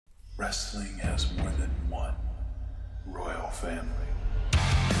Wrestling has more than one royal family.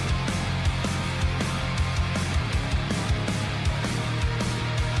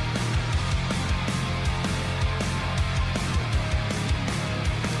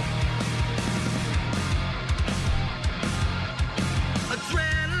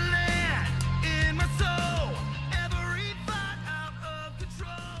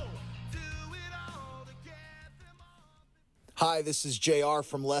 Hi, this is JR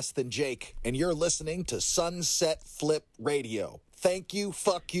from Less Than Jake, and you're listening to Sunset Flip Radio. Thank you,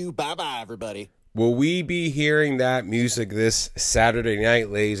 fuck you, bye-bye, everybody. Will we be hearing that music this Saturday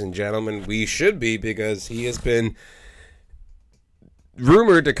night, ladies and gentlemen? We should be, because he has been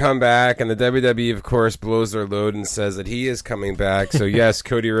rumored to come back, and the WWE, of course, blows their load and says that he is coming back. So, yes,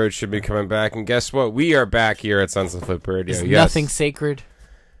 Cody Rhodes should be coming back, and guess what? We are back here at Sunset Flip Radio. Is nothing sacred?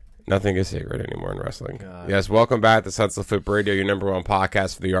 Nothing is sacred anymore in wrestling. God. Yes, welcome back to Sunset Flip Radio, your number one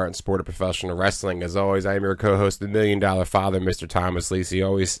podcast for the art and sport of professional wrestling. As always, I am your co-host, the $1 Million Father, Mr. Thomas Lacey,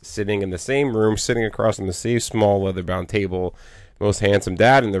 always sitting in the same room, sitting across from the same small leather-bound table. Most handsome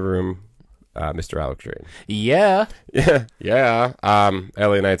dad in the room, Mr. Alex Drayton. Yeah. Yeah.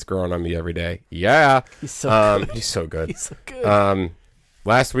 LA Knight's growing on me every day. Yeah. He's so good. He's so good. He's so good.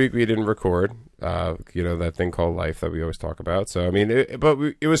 Last week we didn't record. That thing called life that we always talk about. So, I mean,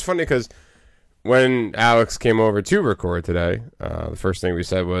 it was funny because when Alex came over to record today, the first thing we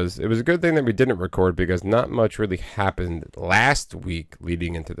said was, it was a good thing that we didn't record because not much really happened last week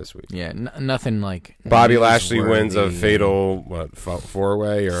leading into this week. Yeah, nothing like... Bobby Lashley wins a fatal,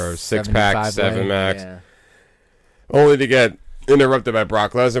 four-way or six-pack, seven-max, yeah. Only to get interrupted by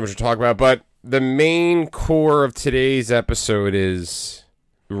Brock Lesnar, which we'll talk about. But the main core of today's episode is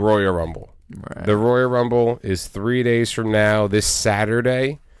Royal Rumble. Right. The Royal Rumble is 3 days from now, this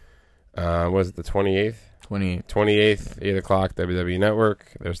Saturday. Was it the 28th? 28th, 8 o'clock, WWE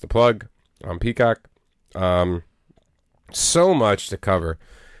Network. There's the plug on Peacock. So much to cover.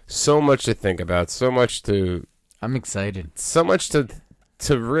 So much to think about. So much to... I'm excited. So much to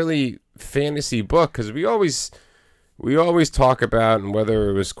really fantasy book, because we always talk about, and whether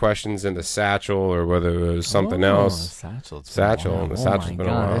it was questions in the satchel or whether it was something else. Satchel. The satchel's been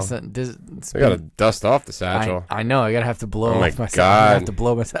a while. I gotta dust off the satchel. I know. I gotta have to blow my off my God. satchel. I have to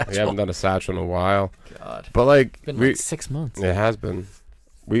blow my satchel. We haven't done a satchel in a while. God. But like, It's been like 6 months. It has been.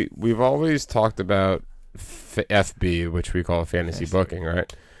 We've always talked about FB, which we call fantasy booking,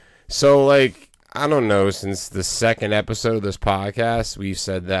 right? So like, I don't know, since the second episode of this podcast, we've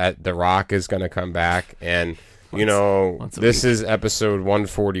said that The Rock is gonna come back, and this is episode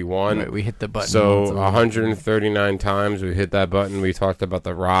 141. Right, we hit the button. So 139 times we hit that button. We talked about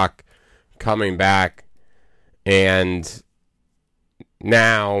The Rock coming back. And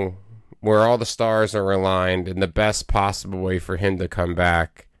now, where all the stars are aligned in the best possible way for him to come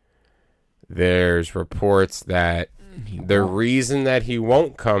back, there's reports that the reason that he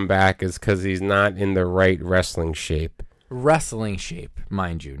won't come back is because he's not in the right wrestling shape. Wrestling shape,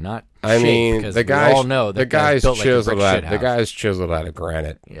 mind you, not. I shape, mean, because the guy's all know the guy's built chiseled like the guy's chiseled out of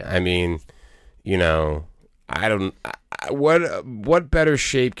granite. Yeah. I mean, I don't. What better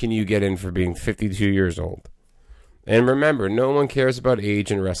shape can you get in for being 52 years old? And remember, no one cares about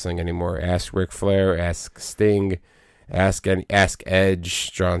age in wrestling anymore. Ask Ric Flair, ask Sting, ask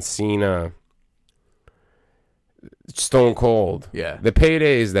Edge, John Cena, Stone Cold. Yeah. The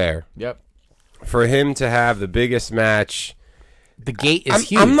payday is there. Yep. For him to have the biggest match, the gate is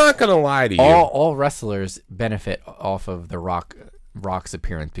huge. I'm not gonna lie to you. All wrestlers benefit off of the Rock's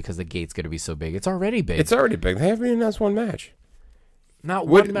appearance because the gate's going to be so big. It's already big. It's already big. They haven't even announced one match. Not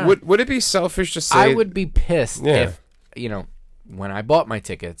one match. Would it be selfish to say? I would be pissed if when I bought my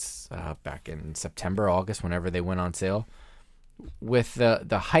tickets back in September, August, whenever they went on sale, with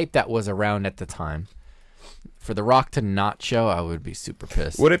the hype that was around at the time. For The Rock to not show, I would be super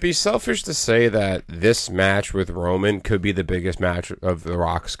pissed. Would it be selfish to say that this match with Roman could be the biggest match of The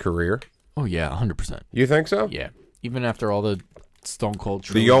Rock's career? Oh, yeah, 100%. You think so? Yeah. Even after all the Stone Cold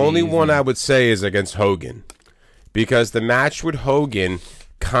The only one I would say is against Hogan. Because the match with Hogan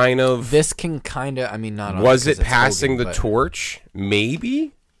kind of... This can kind of, I mean, not... Was it passing the torch?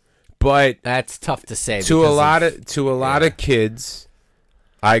 Maybe. But... That's tough to say. To a lot of kids...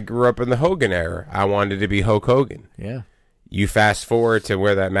 I grew up in the Hogan era. I wanted to be Hulk Hogan. Yeah. You fast forward to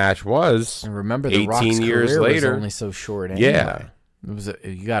where that match was. And remember, the 18 Rock's years career later, was only so short anyway. Yeah. It was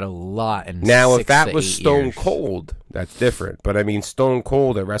you got a lot in now, 6 if that to was 8 Stone years. Cold, that's different. But I mean, Stone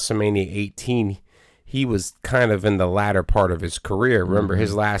Cold at WrestleMania 18, he was kind of in the latter part of his career. Remember,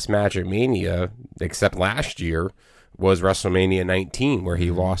 his last match at Mania, except last year, was WrestleMania 19, where he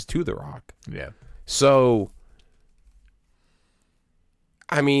lost to The Rock. Yeah. So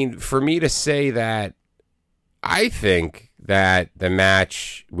I mean, for me to say that, I think that the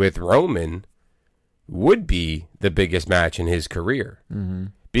match with Roman would be the biggest match in his career. Mm-hmm.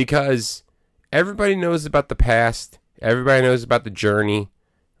 Because everybody knows about the past. Everybody knows about the journey.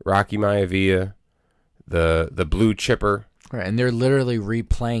 Rocky Maivia, the blue chipper. Right, and they're literally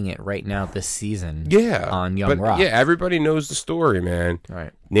replaying it right now this season. Yeah, on Young Rock. Yeah, everybody knows the story, man.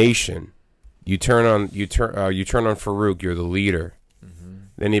 Right. Nation, you turn on Farouk. You're the leader. Mm-hmm.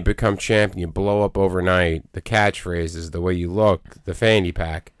 Then you become champion. You blow up overnight. The catchphrases, the way you look, the fanny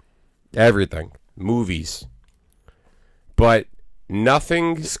pack, everything. Movies, but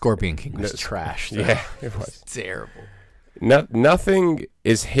nothing. Scorpion King was trash. Though. Yeah, it was terrible. Nothing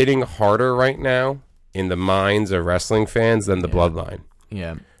is hitting harder right now in the minds of wrestling fans than the Bloodline.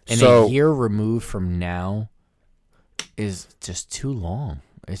 Yeah, and so, a year removed from now is just too long.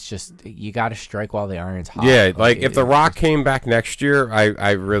 It's just you got to strike while the iron's hot. Yeah, like if The Rock came back next year,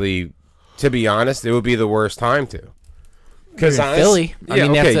 I really, to be honest, it would be the worst time to. Because Philly, I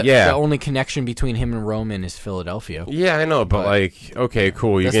mean, okay, the only connection between him and Roman is Philadelphia. Yeah, I know, but like, okay,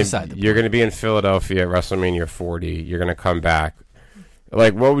 cool. You're going to be in Philadelphia at WrestleMania 40. You're going to come back.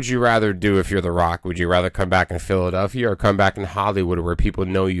 Like, what would you rather do if you're The Rock? Would you rather come back in Philadelphia or come back in Hollywood where people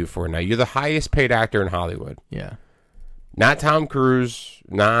know you for now? You're the highest paid actor in Hollywood. Yeah. Not Tom Cruise,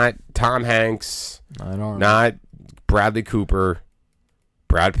 not Tom Hanks, not Bradley Cooper,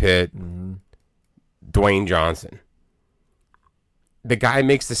 Brad Pitt, Dwayne Johnson. The guy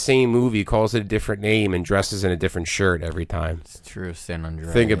makes the same movie, calls it a different name, and dresses in a different shirt every time. It's true, San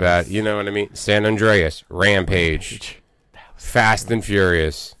Andreas. Think about it. You know what I mean? San Andreas, Rampage, Fast and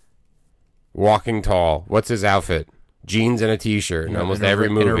Furious, Walking Tall. What's his outfit? Jeans and a T-shirt in almost every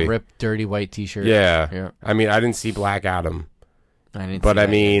movie. In a ripped, dirty white T-shirt. Yeah. I mean, I didn't see Black Adam. But I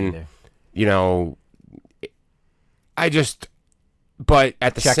mean, you know, but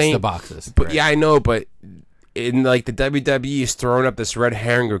at the Checks same... the boxes. But right. yeah, I know, but... In like the WWE is throwing up this red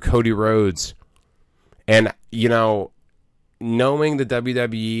herring of Cody Rhodes, and you know, knowing the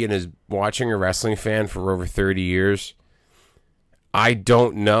WWE and as watching a wrestling fan for over 30 years, I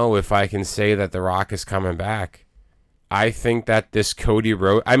don't know if I can say that The Rock is coming back. I think that this Cody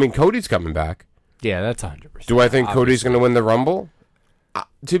Rhodes, I mean, Cody's coming back. Yeah, that's 100%. Do I think Cody's going to win the Rumble?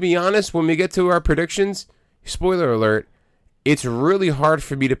 To be honest, when we get to our predictions, spoiler alert. It's really hard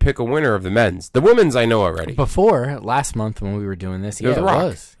for me to pick a winner of the men's. The women's I know already. Before, last month when we were doing this, The Rock. It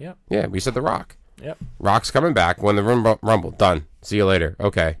was. Yep. Yeah, we said The Rock. Yep. Rock's coming back. Won the Rumble. Done. See you later.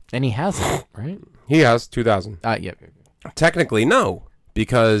 Okay. And he hasn't, right? He has, 2000. Yep. Technically, no.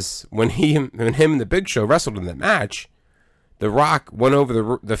 Because when him and the Big Show wrestled in that match, The Rock went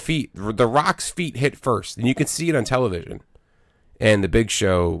over the feet. The Rock's feet hit first. And you can see it on television. And the Big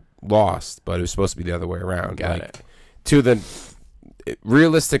Show lost, but it was supposed to be the other way around. Got it.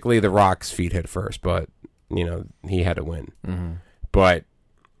 Realistically, The Rock's feet hit first, but you know he had to win. Mm-hmm. But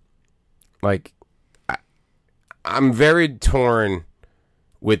like, I'm very torn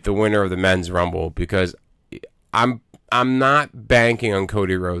with the winner of the men's Rumble because I'm not banking on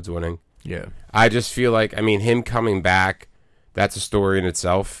Cody Rhodes winning. Yeah, I just feel like him coming back, that's a story in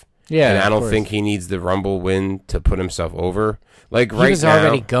itself. Yeah, and I don't think he needs the Rumble win to put himself over. Like he was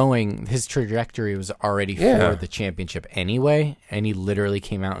already going. His trajectory was already for the championship anyway, and he literally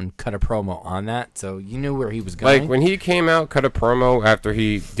came out and cut a promo on that, so you knew where he was going. Like when he came out, cut a promo after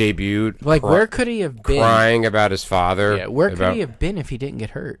he debuted. Like where could he have been? Crying about his father. Yeah, where could he have been if he didn't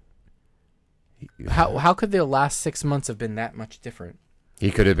get hurt? How could the last 6 months have been that much different?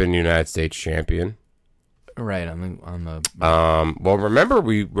 He could have been United States champion. Right on the. Well, remember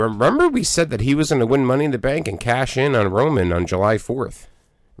we said that he was going to win Money in the Bank and cash in on Roman on July 4th.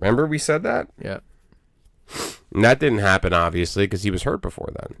 Remember we said that? Yeah. And that didn't happen, obviously, because he was hurt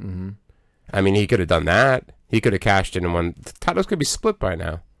before then. Mm-hmm. I mean, he could have done that. He could have cashed in and won. The titles could be split by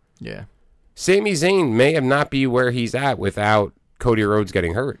now. Yeah. Sami Zayn may have not be where he's at without Cody Rhodes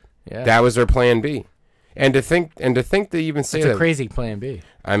getting hurt. Yeah. That was their plan B. And to think they even say that's a crazy plan B.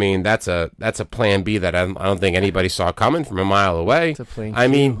 I mean, that's a plan B that I don't think anybody saw coming from a mile away. It's a plan I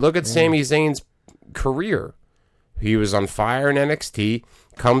mean, look at Sami Zayn's career. He was on fire in NXT,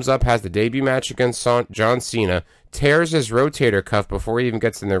 comes up, has the debut match against John Cena, tears his rotator cuff before he even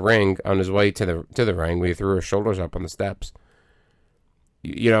gets in the ring on his way to the ring when he threw his shoulders up on the steps.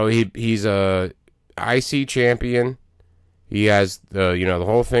 You know, he's a IC champion. He has the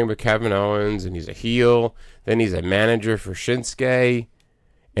whole thing with Kevin Owens, and he's a heel. Then he's a manager for Shinsuke,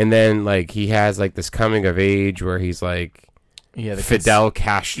 and then like he has like this coming of age where he's like the Fidel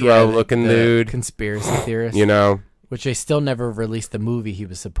Castro looking dude, conspiracy theorist. You know, which they still never released the movie he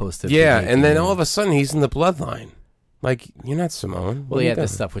was supposed to. Yeah, and then all of a sudden he's in the Bloodline. Like, you're not Samoan. Well, he had the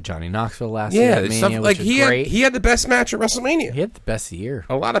stuff with Johnny Knoxville last Yeah, year. stuff like he had the best match at WrestleMania. He had the best year.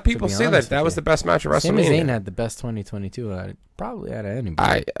 A lot of people say that was the best match at Sami WrestleMania. Zayn had the best 2022 probably out of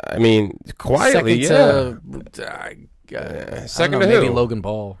anybody. I mean, quietly, second second to to maybe who? Logan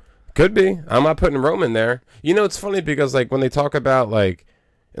Paul. Could be. I'm not putting Roman there. You know, it's funny because like when they talk about like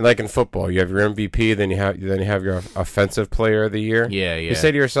in football, you have your MVP, then you have your offensive player of the year. Yeah. You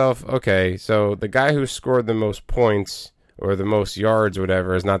say to yourself, okay, so the guy who scored the most points or the most yards, or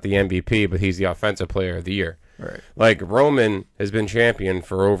whatever, is not the MVP, but he's the offensive player of the year. Right. Like Roman has been champion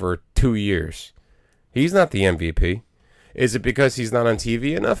for over 2 years. He's not the MVP. Is it because he's not on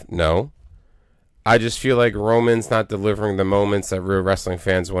TV enough? No. I just feel like Roman's not delivering the moments that real wrestling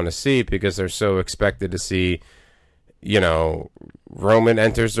fans want to see because they're so expected to see, Roman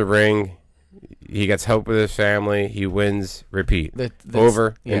enters the ring, he gets help with his family, he wins, repeat.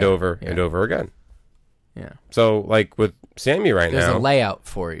 Over and over and over again. Yeah. So, like with Sammy There's now. a layout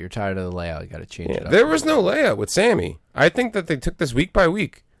for it. You're tired of the layout. You got to change it up. There was no layout with Sammy. I think that they took this week by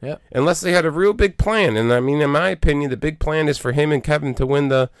week. Yep. Unless they had a real big plan. And I mean, in my opinion, the big plan is for him and Kevin to win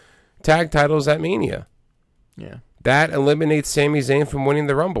the tag titles at Mania. Yeah. That eliminates Sami Zayn from winning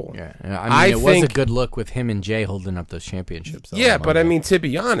the Rumble. Yeah. I mean, it was a good look with him and Jay holding up those championships. Yeah, but I mean, to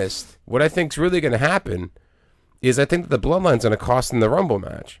be honest, what I think's really going to happen is I think that the Bloodline's going to cost him the Rumble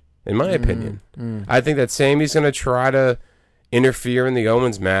match, in my opinion. I think that Sami's going to try to interfere in the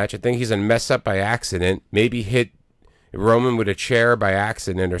Owens match. I think he's going to mess up by accident, maybe hit Roman with a chair by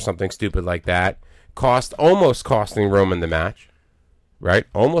accident or something stupid like that. Almost costing Roman the match, right?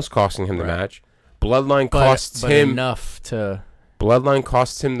 Almost costing him the match. Bloodline costs him enough to. Bloodline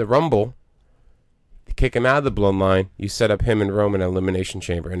costs him the Rumble. You kick him out of the Bloodline. You set up him and Roman at Elimination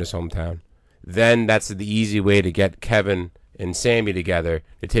Chamber in his hometown. Then that's the easy way to get Kevin and Sami together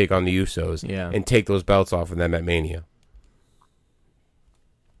to take on the Usos and take those belts off of them at Mania.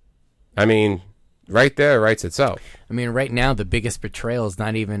 I mean, right there writes itself. I mean, right now the biggest betrayal is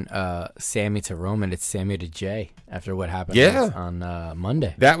not even Sami to Roman; it's Sami to Jay after what happened on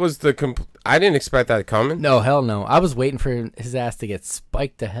Monday. That was I didn't expect that coming. No, hell no. I was waiting for his ass to get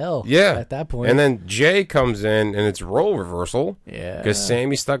spiked to hell. Yeah, at that point. And then Jay comes in, and it's role reversal. Yeah, because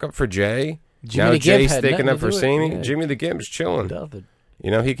Sami stuck up for Jay. Jimmy now the Jay's Gimp sticking up for Sami. Yeah. Jimmy the Gimp's chilling. Nothing.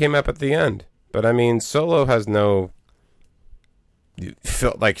 He came up at the end. But I mean, Solo has no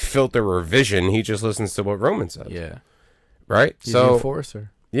filter or vision. He just listens to what Roman says. Yeah. Right? He's the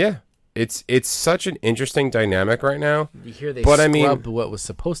enforcer. Yeah. It's such an interesting dynamic right now. You hear they scrubbed what was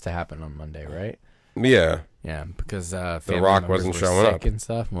supposed to happen on Monday, right? Yeah. Yeah, because The Rock wasn't showing up and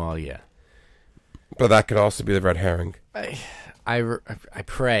stuff. Well, yeah. But that could also be the red herring. I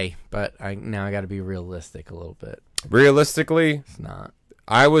pray, but now I got to be realistic a little bit. Realistically, it's not.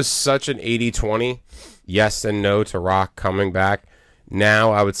 I was such an 80-20 yes and no to Rock coming back.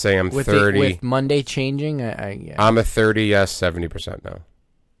 Now I would say I'm 30. With Monday changing, I'm a 30 yes, 70% no.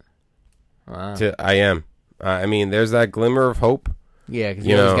 Wow. I am. I mean, there's that glimmer of hope. Yeah, because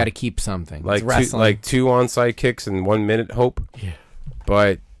you always got to keep something. Like two onside kicks in 1 minute hope. Yeah.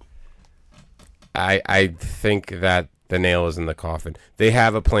 But I think that the nail is in the coffin. They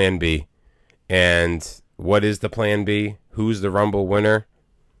have a plan B. And what is the plan B? Who's the Rumble winner?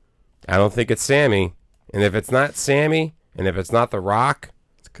 I don't think it's Sami. And if it's not Sami, and if it's not The Rock,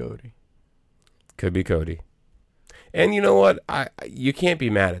 it's Cody. Could be Cody. And you know what? You can't be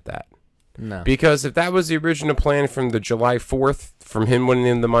mad at that. No. Because if that was the original plan from the July 4th, from him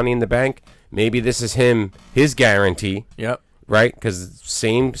winning the Money in the Bank, maybe this is his guarantee. Yep. Right? Because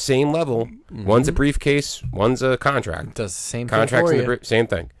same level. Mm-hmm. One's a briefcase, one's a contract. It does the same Contracts thing for you. Same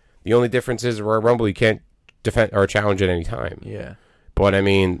thing. The only difference is Royal Rumble, you can't defend or challenge at any time. Yeah. But, I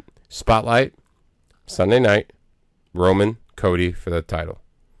mean, Spotlight, Sunday night, Roman, Cody for the title.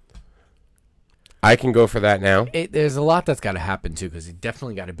 I can go for that now. There's a lot that's got to happen, too, because you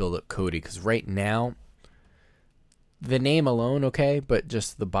definitely got to build up Cody, because right now, the name alone, okay, but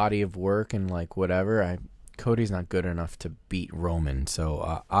just the body of work and, like, whatever, Cody's not good enough to beat Roman,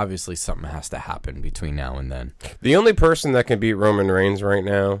 so obviously something has to happen between now and then. The only person that can beat Roman Reigns right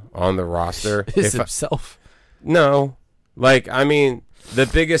now on the roster is himself. No. Like, I mean, the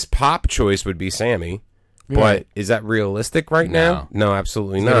biggest pop choice would be Sami, but is that realistic right now? No,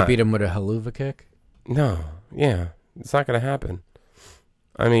 absolutely not. Gonna beat him with a haluva kick? No. Yeah. It's not going to happen.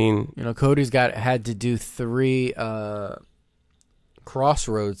 I mean... Cody's had to do 3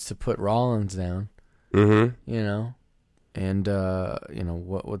 crossroads to put Rollins down. Mm-hmm. And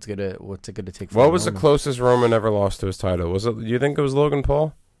what's it gonna take? What was the closest Roman ever lost to his title? Do you think it was Logan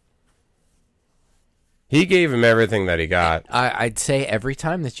Paul? He gave him everything that he got I'd say every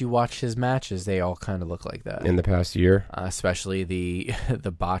time that you watch his matches, they all kind of look like that. in the past year. Especially the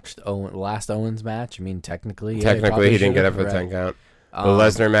botched last Owens match. I mean, technically He probably didn't get up should've, for the right. 10 count. The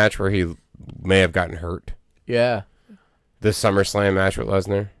Lesnar match where he may have gotten hurt. Yeah. The SummerSlam match with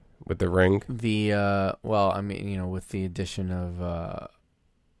Lesnar with the ring. The well, I mean, with the addition of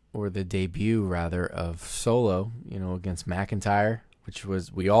or the debut rather of Solo, against McIntyre, which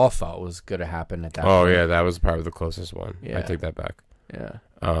we all thought was going to happen at that point. Oh yeah, that was probably the closest one. Yeah. I take that back. Yeah.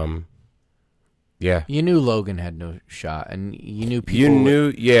 Yeah. You knew Logan had no shot, and you knew people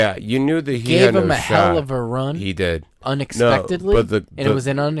You knew that he gave had him no a shot. hell of a run. He did. Unexpectedly, No, but and it was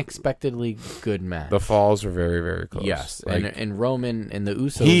an unexpectedly good match. The falls were very, very close. Yes, Like, and Roman and the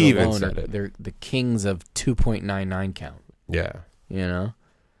Usos he even alone, said it. they're the kings of 2.99 count. yeah.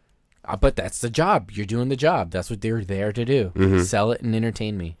 But that's the job. You're doing the job. That's what they're there to do. Mm-hmm. Sell it and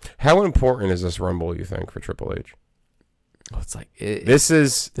entertain me. How important is this Rumble, you think, for Triple H? Oh, it's like This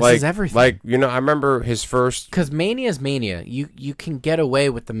is everything. I remember his first. Because Mania is Mania. You can get away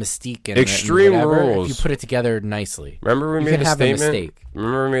with the mystique and Extreme and whatever Rules. if you put it together nicely. Remember we You made can the have a statement. mistake.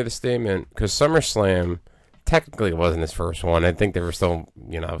 Remember we made the statement because SummerSlam technically wasn't his first one. I think they were still,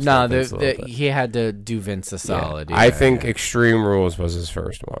 No, still Vince a little bit. he had to do Vince a solid. I yeah, think yeah. Extreme Rules was his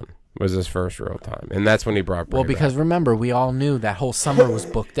first one. Was his first real time, and that's when he brought. Bray Well, because back. remember, we all knew that whole summer was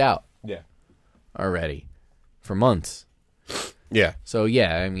booked out. Yeah. Already, for months. Yeah. So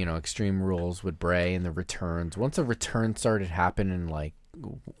yeah, Extreme Rules with Bray and the returns. Once the return started happening, like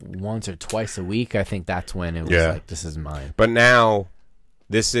once or twice a week, I think that's when it was like, this is mine. But now,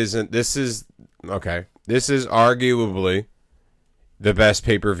 this is arguably the best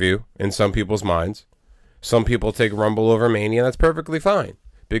pay-per-view in some people's minds. Some people take Rumble over Mania. That's perfectly fine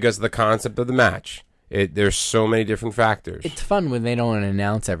because of the concept of the match. There's so many different factors. It's fun when they don't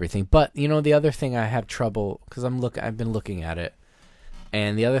announce everything. But the other thing I have trouble because I've been looking at it,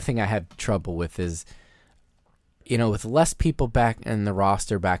 and the other thing I have trouble with is, with less people back in the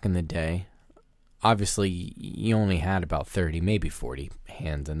roster back in the day. Obviously, you only had about 30, maybe 40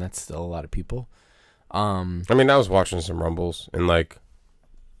 hands, and that's still a lot of people. I was watching some Rumbles, and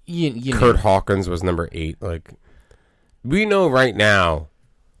You Kurt Hawkins was number 8. Like, we know right now,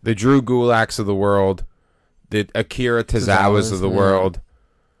 the Drew Gulaks of the world, the Akira Tozawas of the world,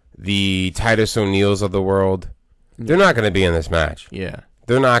 the Titus O'Neils of the world, they're not going to be in this match. Yeah.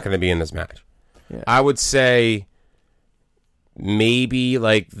 They're not going to be in this match. Yeah. I would say maybe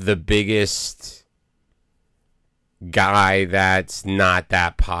the biggest guy that's not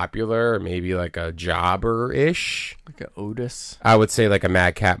that popular, maybe a jobber-ish. Like an Otis. I would say a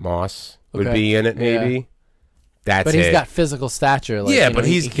Madcap Moss would Okay. be in it, maybe. Yeah. That's But it. he's got physical stature. But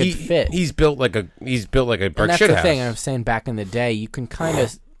he could fit. He's built like a brick And that's shit the house. thing I was saying back in the day. You can kind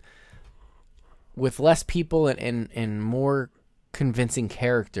of, with less people and more convincing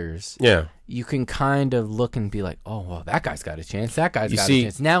characters, Yeah. you can kind of look and be like, oh, well, that guy's got a chance. That guy's got see- a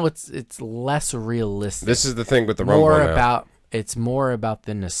chance. Now it's less realistic. This is the thing with the Rumble now. It's more about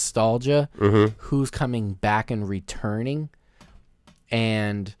the nostalgia, Mm-hmm. who's coming back and returning,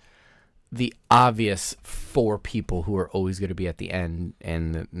 and the obvious 4 people who are always going to be at the end,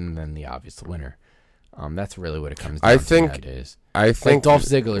 and then the obvious winner. That's really what it comes down to nowadays. I think Dolph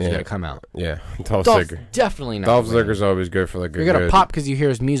Ziggler's going to come out. Yeah, Dolph Dolph Ziggler. definitely not. Dolph winning. Ziggler's always good for You're going to pop because you hear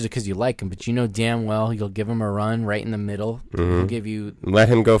his music because you like him, but you know damn well you'll give him a run right in the middle. Mm-hmm. He'll give you... Let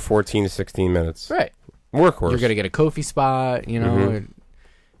him go 14 to 16 minutes. Right. Workhorse. You're going to get a Kofi spot, Mm-hmm.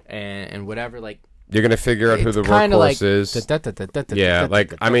 and whatever, You're going to figure out who it's the kinda workhorse is. Yeah,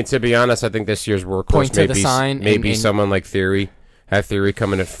 to be honest, I think this year's workhorse Point to the sign maybe and- someone like Theory. Have Theory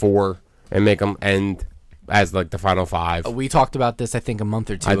come in at 4 and make them end as the final 5. We talked about this, I think, a month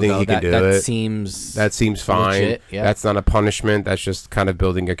or two I ago. think he can do that it. That seems fine. legit, yeah. That's not a punishment. That's just kind of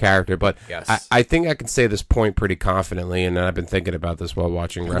building a character. But Yes. I think I can say this point pretty confidently, and I've been thinking about this while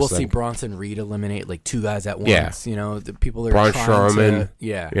watching wrestling. We'll see Bronson Reed eliminate 2 guys at once. Yeah. The people are Braun trying Strowman.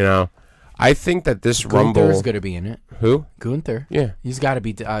 to... I think that this Rumble... Gunther's going to be in it. Who? Gunther. Yeah. He's got to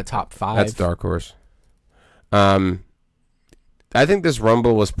be top 5. That's Dark Horse. I think this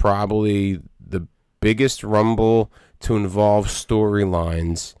Rumble was probably the biggest Rumble to involve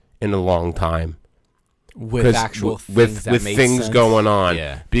storylines in a long time. With 'Cause actual with things that made things sense. going on.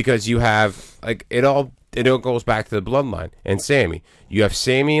 Yeah. Because you have it all goes back to the bloodline and Sammy. You have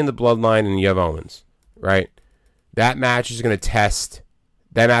Sammy in the bloodline and you have Owens, right? That match is going to test.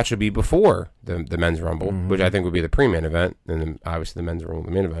 That match would be before the men's rumble, which I think would be the pre-main event, and then obviously the men's rumble,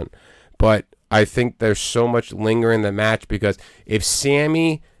 the main event. But I think there's so much lingering in the match because if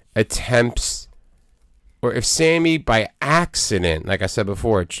Sammy attempts, or if Sammy by accident, like I said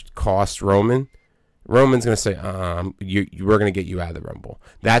before, it cost Roman, Roman's going to say, we're going to get you out of the Rumble.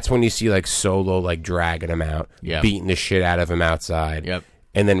 That's when you see like Solo like dragging him out, beating the shit out of him outside. Yep.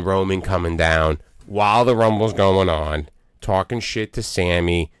 And then Roman coming down while the Rumble's going on, talking shit to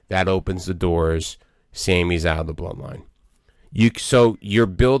Sammy. That opens the doors. Sammy's out of the bloodline. So you're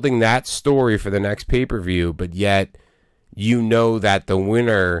building that story for the next pay-per-view, but yet you know that the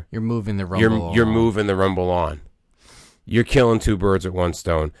winner... You're moving the Rumble You're moving the Rumble on. You're killing two birds with one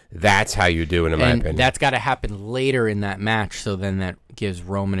stone. That's how you do it, in my opinion. That's got to happen later in that match, so then that gives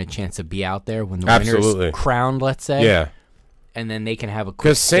Roman a chance to be out there when the Absolutely. winner's crowned, let's say. Yeah. And then they can have a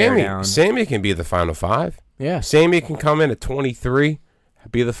quick stare down. Sammy can be the final five. Yeah. Sammy can come in at 23,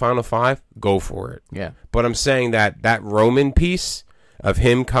 be the final five, go for it. Yeah. But I'm saying that Roman piece of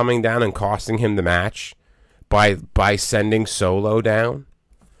him coming down and costing him the match by sending Solo down,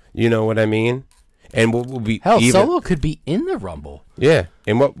 you know what I mean? And what will be Solo could be in the Rumble. Yeah.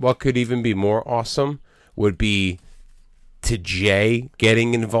 And what could even be more awesome would be to Jay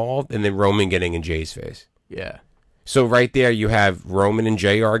getting involved and then Roman getting in Jay's face. Yeah. So right there you have Roman and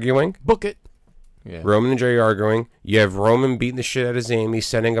Jay arguing. Book it. Yeah. Roman and Jay arguing. You have Roman beating the shit out of Sammy,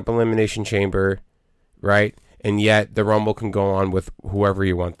 setting up Elimination Chamber, right? And yet the Rumble can go on with whoever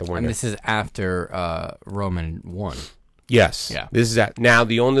you want the winner. And this is after Roman won. Yes. Yeah. This is now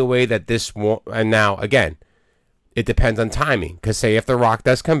the only way that this won't. And now again, it depends on timing. Because say if The Rock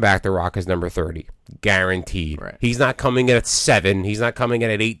does come back, The Rock is number 30, guaranteed. Right. He's not coming in at 7. He's not coming in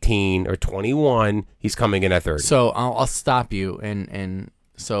at 18 or 21. He's coming in at 30. So I'll stop you, and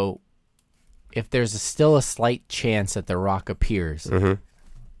so if there's still a slight chance that The Rock appears,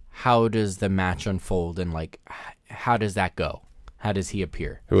 how does the match unfold, and like how does that go? How does he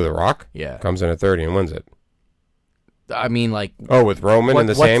appear? Who, The Rock? Yeah. Comes in at 30 and wins it. I mean, like... Oh, with Roman and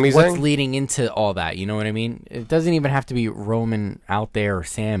the Sami thing? What's leading into all that? You know what I mean? It doesn't even have to be Roman out there or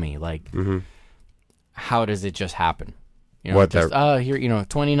Sammy. Like, how does it just happen? You know, What, just, here,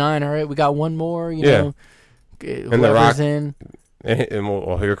 29, all right, we got one more, you know. And The Rock... in. And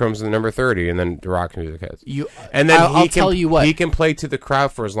well, here comes the number 30, and then The Rock can do the catch. And then I'll tell you what. He can play to the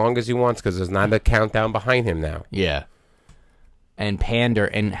crowd for as long as he wants because there's not a countdown behind him now. Yeah. And pander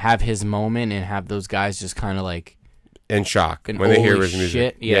and have his moment and have those guys just kind of like... In shock when they hear his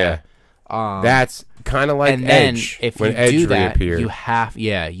music. Yeah. That's kind of like and then Edge if when you Edge do that, reappeared. you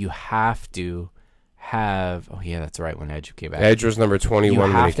have to have... Oh, yeah, that's right, when Edge came back. Edge was number 21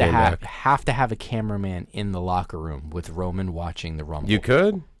 when he came back. have to have a cameraman in the locker room with Roman watching the Rumble. You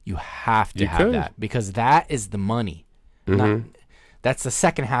could? You have to have that because that is the money. That's the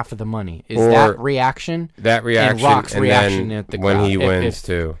second half of the money. Is that reaction? That reaction. And Rock's and reaction then at the when crowd. he wins,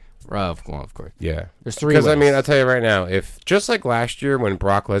 too. Of course. Yeah. There's 3 Because, ways. I mean, I'll tell you right now, if just like last year when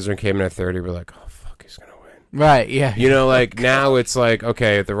Brock Lesnar came in at 30, we're like, oh, fuck, he's going to win. Right, yeah. You know, like now it's like,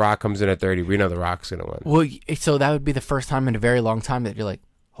 okay, if The Rock comes in at 30, we know The Rock's going to win. Well, so that would be the first time in a very long time that you're like,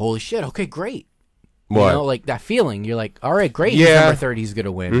 holy shit, okay, great. What? You know, like that feeling. You're like, all right, great. He's number 30. He's going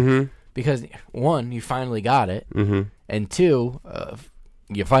to win. Because, 1, you finally got it. And 2,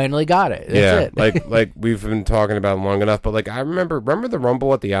 you finally got it. That's it. like we've been talking about long enough, but like I remember the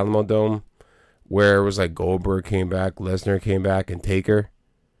Rumble at the Alamo Dome where it was like Goldberg came back, Lesnar came back, and Taker.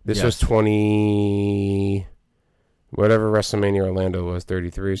 This was 20 whatever WrestleMania Orlando was,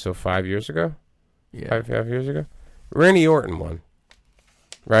 33, so 5 years ago? Yeah. 5 years ago? Randy Orton won.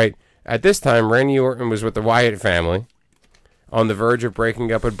 Right? At this time, Randy Orton was with the Wyatt family on the verge of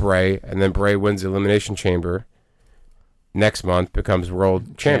breaking up with Bray, and then Bray wins the Elimination Chamber. Next month becomes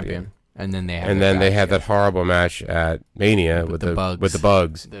world champion. And then they had that horrible match at Mania with the bugs. With the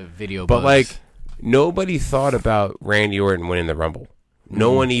bugs. The video but bugs. like nobody thought about Randy Orton winning the Rumble.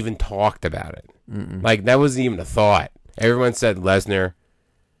 No one even talked about it. Like that wasn't even a thought. Everyone said Lesnar,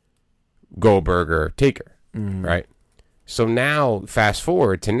 Goldberg, or Taker. Right? So now, fast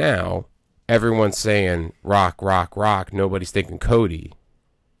forward to now, everyone's saying Rock, Rock, Rock. Nobody's thinking Cody.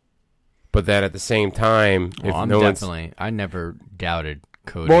 But then at the same time, if I never doubted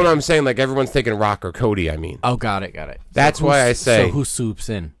Cody. Well, no, I'm saying like everyone's thinking Rock or Cody. I mean, oh, got it. That's why I say so. Who swoops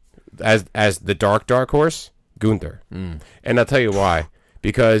in as the dark horse? Gunther. And I'll tell you why.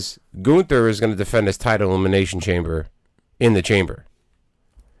 Because Gunther is going to defend his title Elimination Chamber in the chamber.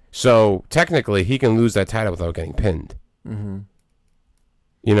 So technically, he can lose that title without getting pinned. You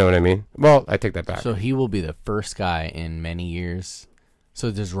know what I mean? Well, I take that back. So he will be the first guy in many years.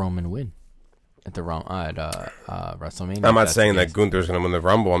 So does Roman win at the WrestleMania? I'm not saying that Gunther's going to win the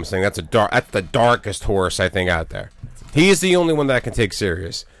Rumble. I'm saying that's the darkest horse I think out there. He's the only one that I can take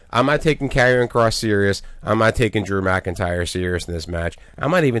serious. I'm not taking Karrion Kross serious. I'm not taking Drew McIntyre serious in this match.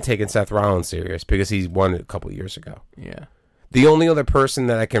 I'm not even taking Seth Rollins serious because he won it a couple years ago. Yeah. The only other person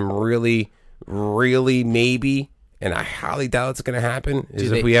that I can really really maybe, and I highly doubt it's going to happen,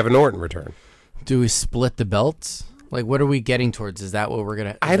 is if we have an Orton return. Do we split the belts? Like, what are we getting towards? Is that what we're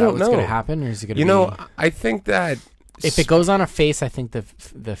gonna? I don't know. What's gonna happen, or is it gonna? I think that if it goes on a face, I think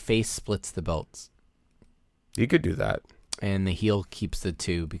the face splits the belts, you could do that, and the heel keeps the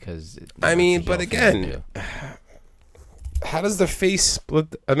two because. But again, how does the face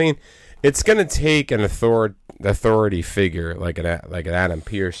split? It's gonna take an authority figure like an Adam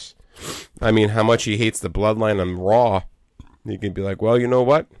Pearce. How much he hates the bloodline on Raw. You can be like, well, you know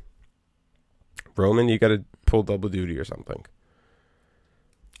what, Roman, you got to pull double duty or something.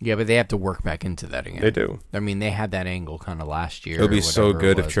 Yeah, but they have to work back into that again. They do. They had that angle kind of last year. It would be so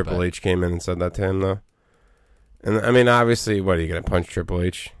good if Triple H came in and said that to him, though. And obviously, what are you going to punch Triple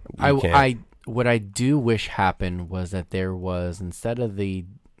H? What I do wish happened was that there was, instead of you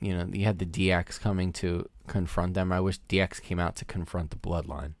had the DX coming to confront them. I wish DX came out to confront the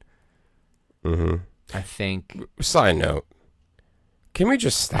Bloodline. Mm-hmm. I think. Side note. Can we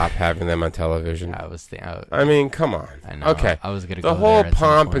just stop having them on television? Come on. I know. Okay. I was gonna go the whole there at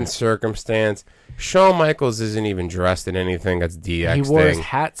pomp and circumstance. Shawn Michaels isn't even dressed in anything that's DX. He wore his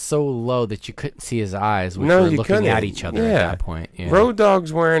hat so low that you couldn't see his eyes, which were looking at each other at that point. Yeah. Road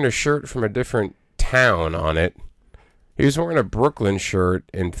Dogg's wearing a shirt from a different town on it. He was wearing a Brooklyn shirt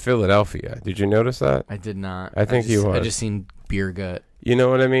in Philadelphia. Did you notice that? I did not. I think he was. I just seen Beer Gut. You know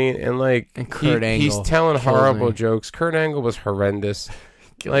what I mean? And Kurt Angle, he's telling horrible jokes. Kurt Angle was horrendous.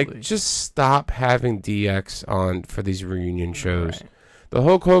 Just stop having DX on for these reunion shows. Right. The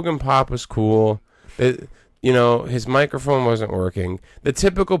Hulk Hogan pop was cool. His microphone wasn't working. The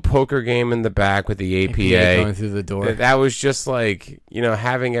typical poker game in the back with the APA going through the door. That was just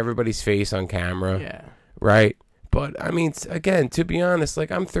having everybody's face on camera. Yeah. Right? But, again, to be honest,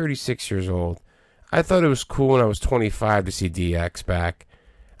 I'm 36 years old. I thought it was cool when I was 25 to see DX back.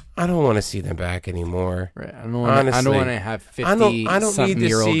 I don't want to see them back anymore. Right. I don't want to have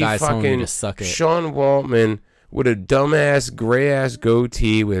 50-something-year-old guys telling me to suck it. Sean Waltman with a dumbass, gray-ass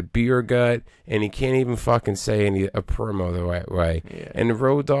goatee with a beer gut, and he can't even fucking say a promo the right way. Yeah. And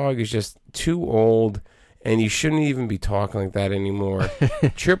Road Dogg is just too old, and you shouldn't even be talking like that anymore.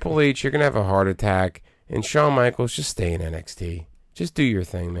 Triple H, you're going to have a heart attack, and Shawn Michaels, just stay in NXT. Just do your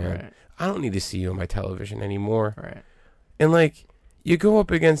thing, man. Right. I don't need to see you on my television anymore. Right. And you go up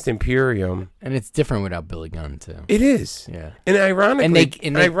against Imperium, and it's different without Billy Gunn too. It is. Yeah. And ironically,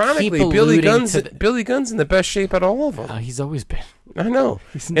 Billy Gunn's in the best shape out of all of them. He's always been. I know.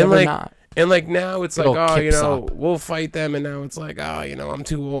 He's never not. And now it's we'll fight them, and now it's I'm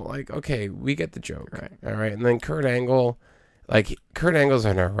too old. Okay, we get the joke. Right. All right. And then Kurt Angle. Kurt Angle's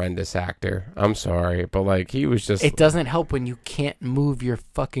an horrendous actor. I'm sorry, but he was just. It doesn't help when you can't move your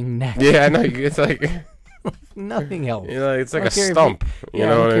fucking neck. Yeah, I know. It's nothing helps. It's like a stump. You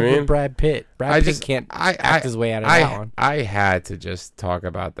know what I mean? Brad Pitt. Brad Pitt can't act his way out of that one. I had to just talk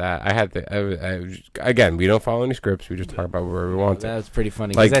about that. I had to. Again, we don't follow any scripts. We just talk about where we want to. That was pretty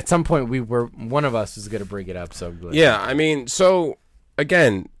funny. Because at some point one of us was going to bring it up. So yeah, so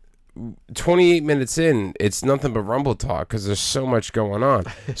again. 28 minutes in, it's nothing but Rumble talk because there's so much going on.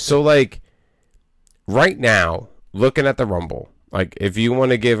 So right now, looking at the Rumble, if we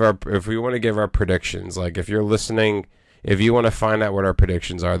want to give our predictions, if you're listening, if you want to find out what our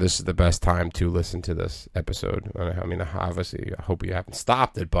predictions are, this is the best time to listen to this episode. Obviously, I hope you haven't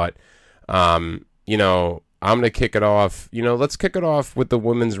stopped it, but I'm going to kick it off. Let's kick it off with the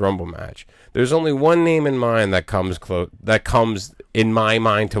Women's Rumble match. There's only one name in mind that comes in my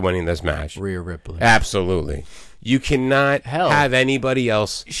mind to winning this match. Rhea Ripley. Absolutely. You cannot have anybody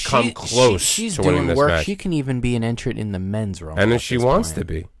else come close she's to winning doing this work. match. She can even be an entrant in the men's Rumble. And she wants to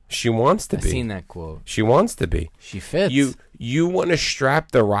be. She wants to be. I've seen that quote. She wants to be. She fits. You want to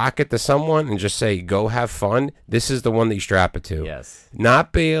strap the rocket to someone and just say, go have fun? This is the one that you strap it to. Yes.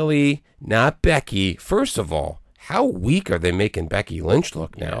 Not Bayley, not Becky. First of all, how weak are they making Becky Lynch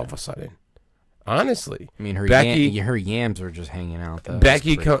look now all of a sudden? Honestly. Her yams were just hanging out, though.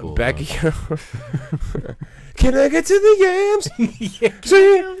 Becky. Can I get to the yams?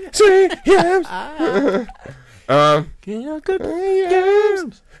 Sweet yams. Can I get to the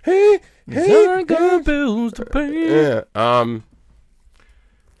yams? Hey, I got bills to pay. Yeah.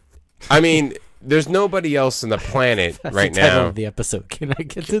 There's nobody else on the planet right the title now. Of the episode. Can I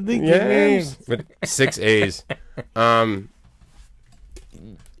get to the games? With 6 A's.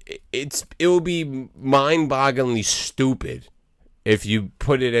 It will be mind-bogglingly stupid if you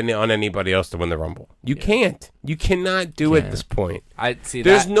put it on anybody else to win the Rumble. You can't. You cannot do it at this point. I see.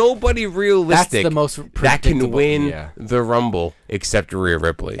 There's nobody realistic that's the most that can predictable- win yeah. the Rumble except Rhea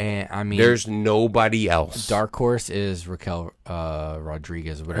Ripley. And I mean, There's nobody else. dark horse is Raquel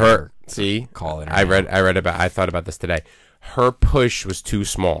Rodriguez, whatever. See, Call it. I thought about this today. Her push was too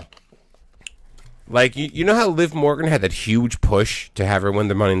small. Like you know how Liv Morgan had that huge push to have her win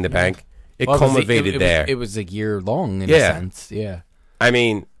the Money in the Bank. It culminated there. It was a year long in a Yeah. sense. Yeah. I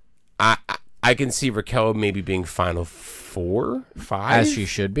mean, I can see Raquel maybe being Final 4, 5, As she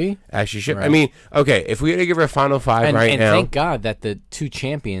should be. As she should. Right. I mean, okay, if we had to give her a Final 5 And now, thank God that the two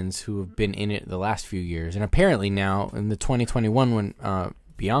champions who have been in it the last few years, and apparently now in the 2021 when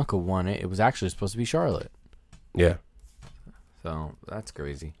Bianca won it, it was actually supposed to be Charlotte. yeah. So that's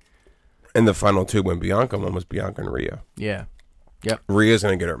crazy. And the final 2 when Bianca won was Bianca and Rhea. Yeah. Yep. Rhea's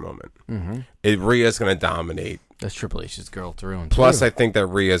going to get her moment. Mm-hmm. Rhea's going to dominate. That's Triple H's girl through and Plus, through. I think that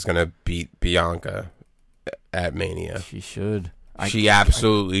Rhea's going to beat Bianca at Mania. She should. She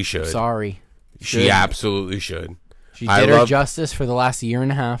absolutely should. Sorry. She absolutely should. She did her justice for the last year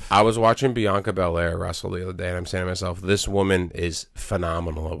and a half. I was watching Bianca Belair wrestle the other day, and I'm saying to myself, this woman is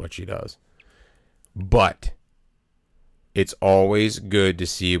phenomenal at what she does. But it's always good to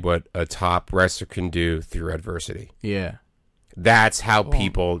see what a top wrestler can do through adversity. Yeah. That's how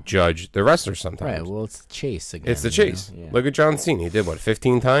people judge the wrestlers sometimes. Right. Well, it's the chase again. It's the chase. You know? Yeah. Look at John Cena. He did,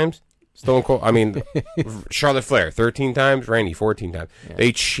 15 times? Stone Cold. I mean, Charlotte Flair, 13 times. Randy, 14 times. Yeah.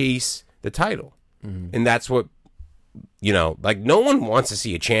 They chase the title. Mm-hmm. And that's what, like no one wants to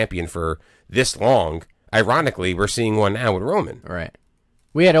see a champion for this long. Ironically, we're seeing one now with Roman. Right.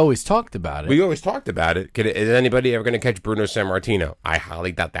 We had always talked about it. We always talked about it. Is anybody ever going to catch Bruno Sammartino? I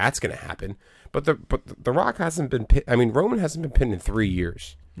highly doubt that's going to happen. But the Rock hasn't been pinned. I mean, Roman hasn't been pinned in 3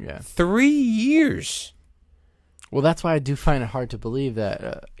 years. Yeah. 3 years. Well, that's why I do find it hard to believe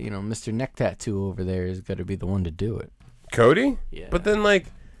that, Mr. Neck Tattoo over there is going to be the one to do it. Cody? Yeah. But then,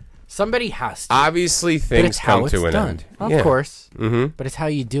 somebody has to. Obviously, things come to an end. Of course. Mm-hmm. But it's how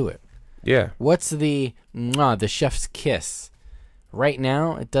you do it. Yeah. What's the chef's kiss? Right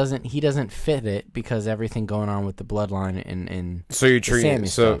now, he doesn't fit it because everything going on with the bloodline and so you're treating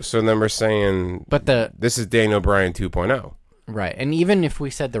so then we're saying, but this is Daniel Bryan 2.0, right? And even if we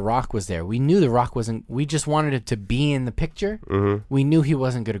said The Rock was there, we knew The Rock wasn't. We just wanted it to be in the picture. Mm-hmm. We knew he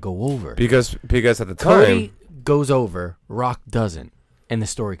wasn't going to go over because at the time Cody goes over, Rock doesn't, and the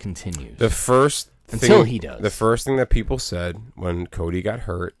story continues. Until he does. The first thing that people said when Cody got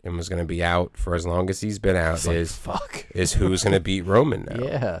hurt and was going to be out for as long as he's been out is who's going to beat Roman now.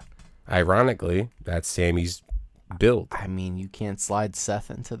 Yeah. Ironically, that's Sammy's build. I mean, you can't slide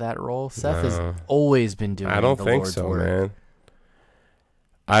Seth into that role. Seth has always been doing. I don't the think Lord's so, work. man.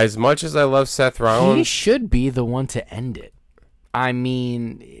 As much as I love Seth Rollins, he should be the one to end it. I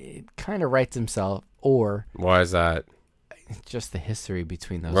mean, it kind of writes himself, or why is that? Just the history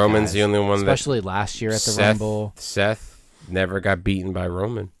between those Roman's guys. the only one especially last year at the Rumble. Seth never got beaten by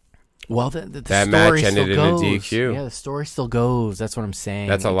Roman. Well, the that story match ended in goes. a DQ. Yeah, the story still goes. That's what I'm saying.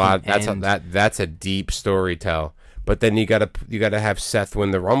 That's a lot. That's a deep story tell. But then you gotta have Seth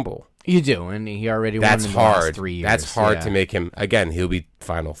win the Rumble. You do, and he already won in the last 3 years. That's hard to make him. Again, he'll be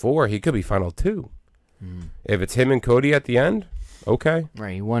Final 4. He could be Final 2. If it's him and Cody at the end, okay.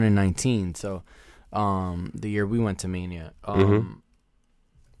 Right, he won in 19. So, the year we went to Mania,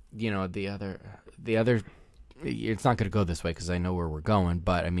 the other, it's not going to go this way because I know where we're going.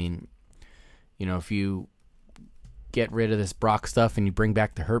 But I mean, if you get rid of this Brock stuff and you bring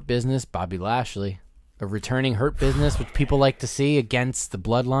back the Hurt Business, Bobby Lashley, a returning Hurt Business, which people like to see against the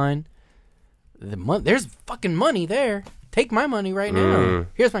Bloodline. There's fucking money there. Take my money right now.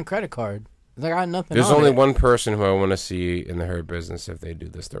 Here's my credit card. I got nothing. There's only one person who I want to see in the Hurt Business if they do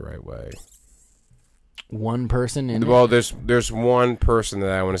this the right way. One person in Well, there's one person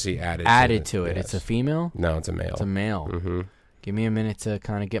that I want to see added to it. Yes. It's a female? No, it's a male. It's a male. Mm-hmm. Give me a minute to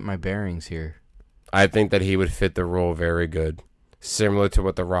kind of get my bearings here. I think that he would fit the role very good. Similar to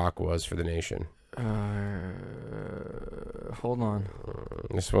what The Rock was for the Nation. Hold on.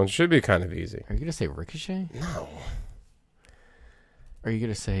 This one should be kind of easy. Are you going to say Ricochet? No. Are you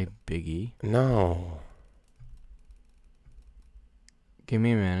going to say Big E? No. Give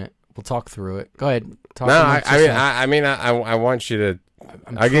me a minute. We'll talk through it. Go ahead. I want you to.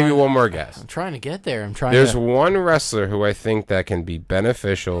 I'll give you one more guess. I'm trying to get there. There's one wrestler who I think that can be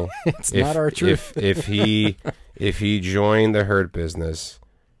beneficial. It's not our truth. if he joined the Hurt Business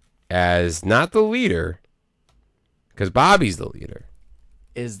as not the leader, because Bobby's the leader.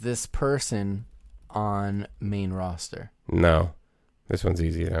 Is this person on main roster? No. This one's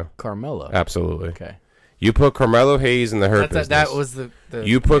easy now. Carmelo. Absolutely. Okay. You put Carmelo Hayes in the hurt business. That was the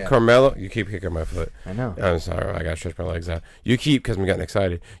you put Carmelo. You keep kicking my foot. I know. I'm sorry. I got to stretch my legs out. You keep, because I'm getting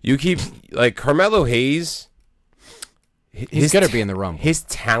excited. You keep, like, Carmelo Hayes. He's going to be in the Rumble. His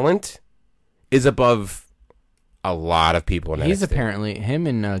talent is above a lot of people in He's NXT. apparently, him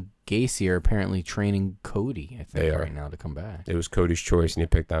and Gacy are apparently training Cody, I think, They are. right now to come back. It was Cody's choice, and you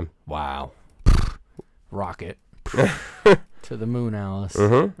picked them. Wow. Rocket. To the moon, Alice.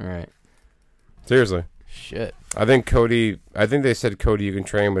 Mm-hmm. All right. Seriously. Shit. I think they said Cody you can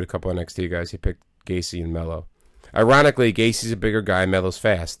train with a couple of NXT guys. He picked Gacy and Mello. Ironically, Gacy's a bigger guy, Mello's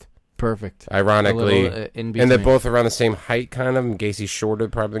fast. Perfect. Ironically. In And they're both around the same height, kind of. And Gacy's shorter,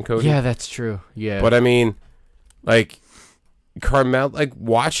 probably, than Cody. Yeah, that's true. Yeah. But, I mean, like,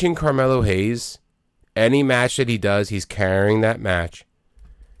 watching Carmelo Hayes, any match that he does, he's carrying that match.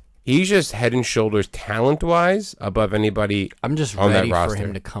 He's just head and shoulders talent-wise above anybody I'm just on ready that roster. for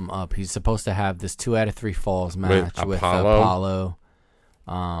him to come up. He's supposed to have this 2 out of 3 falls match with Apollo.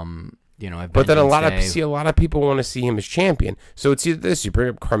 But then a lot of people want to see him as champion. So it's either this: you bring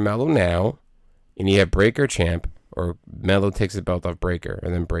up Carmelo now, and you have Breakker champ, or Melo takes the belt off Breakker,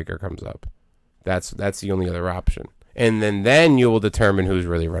 and then Breakker comes up. That's the only other option. And then you will determine who's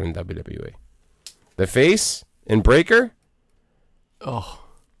really running WWE. The face and Breakker. Oh,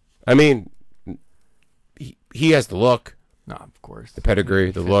 I mean, he has the look, no, of course. the pedigree,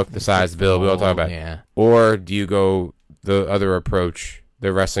 the look, the size, the build. We all talk about. Yeah. Or do you go the other approach,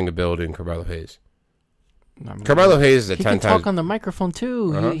 the wrestling ability in Carmelo Hayes? Carmelo Hayes is a He 10 can times. talk on the microphone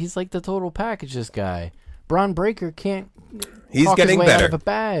too. Uh-huh. He's like the total package. This guy, Braun Breaker, can't. He's talk getting his way better. Out of a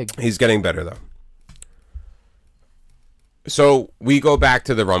bag. He's getting better, though. So we go back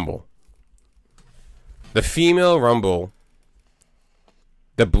to the Rumble. The female Rumble,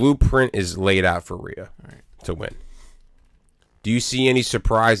 the blueprint is laid out for Rhea to win. Do you see any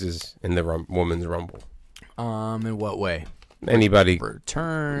surprises in the women's Rumble? In what way? Anybody?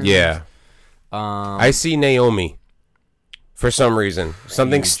 Return. Yeah. I see Naomi. For some reason.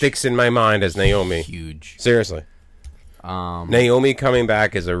 Something sticks in my mind as Naomi. Huge. Seriously. Naomi coming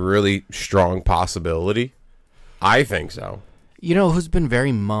back is a really strong possibility. I think so. You know who's been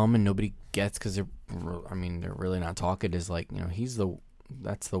very mum and nobody gets because they're really not talking is like,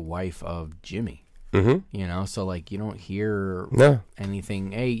 that's the wife of Jimmy. Mm-hmm. So like you don't hear No.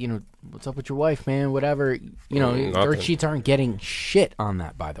 anything. Hey, what's up with your wife, man? Whatever. Their Nothing. cheats aren't getting shit on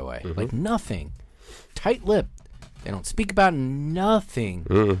that, by the way. Like nothing. Tight lip. They don't speak about nothing.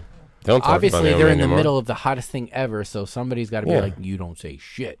 Don't talk Obviously, about Naomi they're in the anymore. middle of the hottest thing ever, so somebody's got to be Yeah. like, you don't say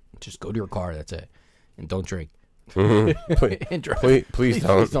shit. Just go to your car, that's it. And don't drink. Please, And drive. please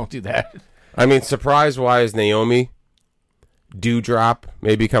don't. Please don't do that. I mean, surprise-wise, Naomi, Dewdrop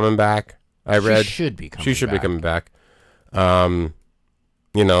maybe coming back. I read She should be coming she should back. be coming back. Am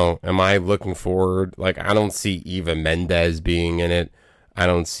I looking forward? Like, I don't see Eva Mendes being in it. I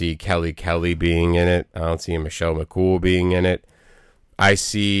don't see Kelly being in it. I don't see Michelle McCool being in it. I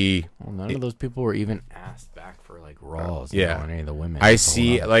see. Well, none of those people were even asked back for like Raws. Yeah. Any of the women. I That's a whole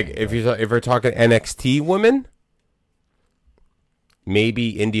see. nother Like, thing, if we're talking NXT women, maybe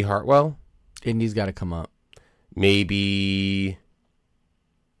Indy Hartwell. Indy's got to come up. Maybe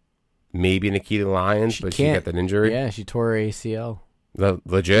Nikita Lyons, but she got that injury. Yeah, she tore her ACL.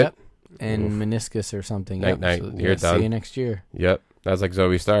 Legit. Yep. And meniscus or something. Night, night. You're done. See you next year. Yep. That's like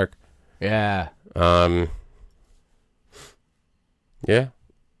Zoe Stark. Yeah. Yeah.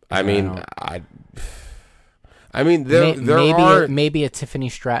 I mean, Maybe there are. maybe a Tiffany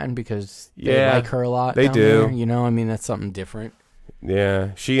Stratton because they Yeah, like her a lot. they down do. there, that's something different. Yeah,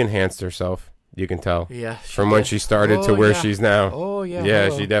 she enhanced herself. You can tell Yeah. from when she started to where she's now. Oh yeah. Yeah,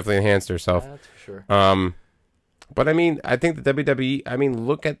 hello. she definitely enhanced herself. That's for sure. But I mean, I think the WWE. I mean,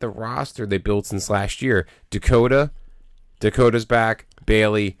 look at the roster they built since last year. Dakota's back.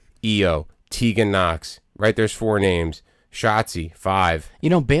 Bailey, Io, Tegan Knox. Right, there's 4 names. Shotzi, 5.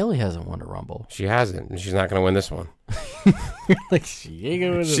 Bailey hasn't won a Rumble. She hasn't, and she's not going to win this one. Like she ain't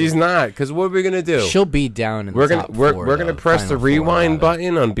gonna win this She's not, because what are we going to do? She'll be down in We're the gonna top we're, four, we're gonna though, press the final four, rewind rather.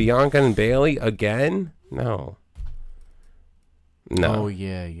 button on Bianca and Bailey again? No. Oh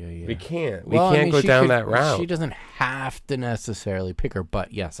yeah. We can't. Well, we can't go she down could- that route. She doesn't have to necessarily pick her,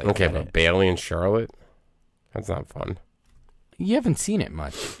 but yes, I Okay, get but it. Bailey and Charlotte? That's not fun. You haven't seen it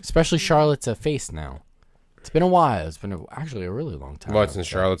much, especially Charlotte's a face now. It's been a while. It's been actually a really long time. What, since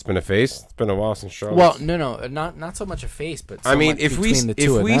Charlotte's been a face? It's been a while since Charlotte. Well, no, not so much a face, but so I mean, much if we between the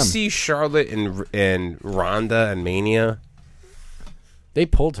two of them. see Charlotte and Ronda and Mania, They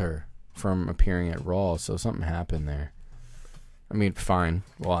pulled her from appearing at Raw, so something happened there. I mean, fine.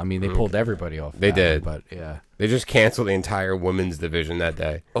 Well, I mean, they pulled everybody off. They that, did. But yeah. they just canceled the entire women's division that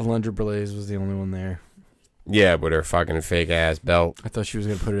day. Alundra Blaze was the only one there. Yeah, with her fucking fake ass belt. I thought she was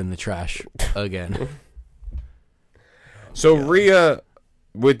gonna put it in the trash again. So Rhea,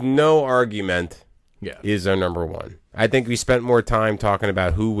 with no argument, Yeah. is our number one. I think we spent more time talking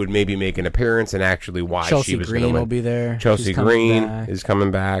about who would maybe make an appearance and actually why Chelsea she was going to Green win. will be there. Chelsea She's coming Green back. is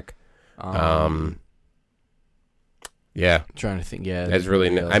coming back. Yeah, Trying to think. Yeah, that's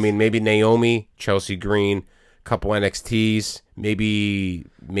really. I mean, maybe Naomi, Chelsea Green, couple NXTs, maybe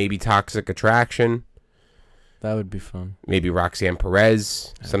Toxic Attraction, that would be fun. maybe Roxanne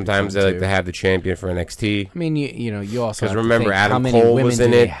Perez. Sometimes fun they like too. to have the champion for NXT. I mean, you know, you also 'Cause have to remember, think, Adam how many Cole women was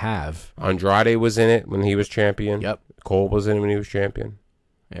in do they it. have? Andrade was in it when he was champion. Yep. Cole was in it when he was champion.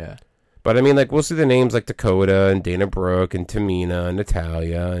 Yeah. But I mean, like, we'll see the names like Dakota and Dana Brooke and Tamina and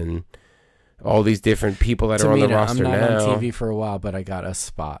Natalia and all these different people that are on the Tamina, roster I'm not now. on TV for a while, but I got a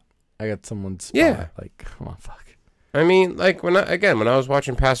spot. I got someone's spot. Yeah. Like, come on, fuck. I mean, like, when I was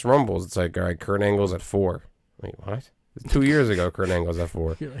watching past Rumbles, it's like, all right, Kurt Angle's at 4. Wait, what? 2 years ago, Kurt Angle's at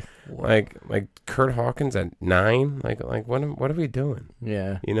 4. You're like, what? Like Kurt Hawkins at 9. Like what are we doing?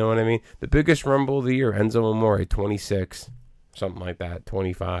 Yeah. You know what I mean? The biggest Rumble of the year, Enzo Amore, 26, something like that,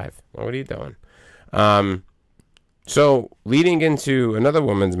 25. What are you doing? So leading into another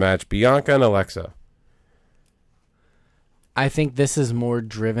women's match, Bianca and Alexa. I think this is more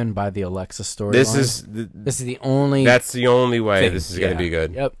driven by the Alexa storyline. This is the only. that's the only way thing. this is going to be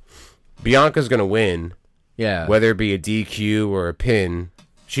good. Yep. Bianca's going to win, Yeah. whether it be a DQ or a pin.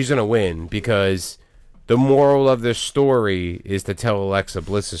 She's going to win because the moral of this story is to tell Alexa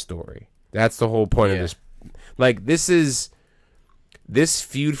Bliss's story. That's the whole point of Yeah. this. Like, this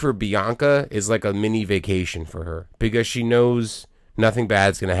feud for Bianca is like a mini vacation for her because she knows nothing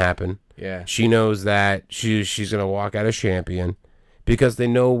bad's going to happen. Yeah. She knows that she's going to walk out as champion because they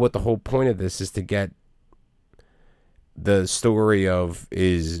know what the whole point of this is, to get the story of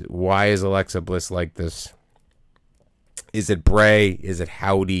is why is Alexa Bliss like this? Is it Bray? Is it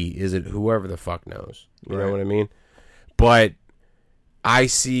Howdy? Is it whoever the fuck knows? You know Right. what I mean? But I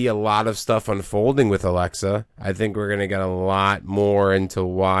see a lot of stuff unfolding with Alexa. I think we're going to get a lot more into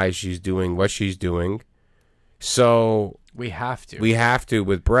why she's doing what she's doing. So We have to. we have to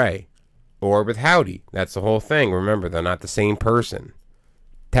with Bray or with Howdy. That's the whole thing. Remember, they're not the same person,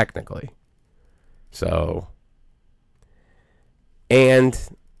 technically. So, and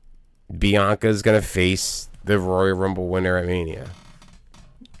Bianca's going to face the Royal Rumble winner at Mania.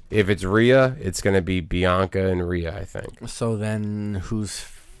 If it's Rhea, it's going to be Bianca and Rhea, I think. So then, who's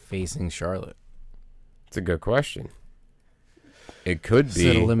facing Charlotte? It's a good question. It could Is be.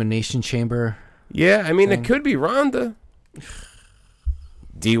 it Elimination Chamber? Yeah, I mean, thing? it could be Ronda.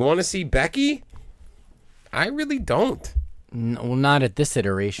 Do you want to see Becky? I really don't. Well, not at this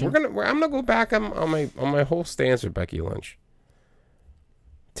iteration. I'm gonna go back on my whole stance with Becky Lynch.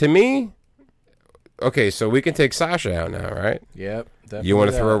 To me, okay, so we can take Sasha out now, right? Yep. You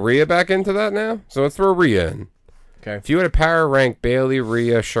want to throw Rhea back into that now? So let's throw Rhea in. Okay. If you had a power rank Bailey,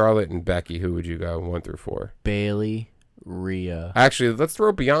 Rhea, Charlotte, and Becky, who would you go 1 through 4? Bailey, Rhea. Actually, let's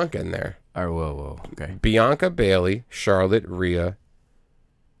throw Bianca in there. Whoa. Okay. Bianca, Bailey, Charlotte, Rhea,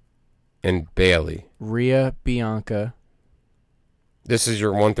 and Bailey. Rhea, Bianca. This is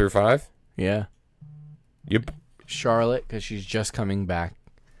your 1 through 5? Yeah. Yep. Charlotte, because she's just coming back.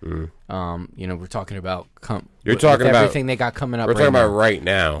 Mm. You know, we're talking about You're talking about everything they got coming up. We're right talking now. about right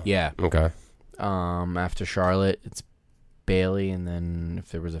now. Yeah. Okay. After Charlotte, it's Bailey, and then if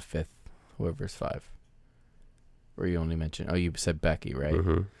there was a fifth, whoever's 5. Or you only mentioned? Oh, you said Becky, right?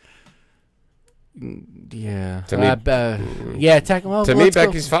 Mm-hmm. Yeah. To me- yeah. Well, To me, let's go.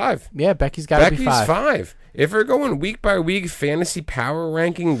 Becky's 5. Yeah, Becky's got to be Becky's 5. 5. If we're going week by week fantasy power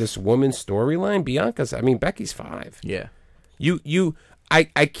ranking this woman's storyline, Becky's 5. Yeah.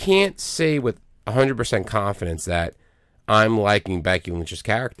 I can't say with 100% confidence that I'm liking Becky Lynch's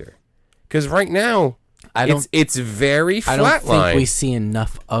character. Because right now, it's very I don't think flatline. we see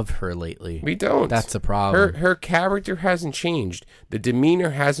enough of her lately. We don't. That's the problem. Her character hasn't changed. The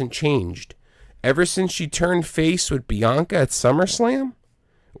demeanor hasn't changed. Ever since she turned face with Bianca at SummerSlam,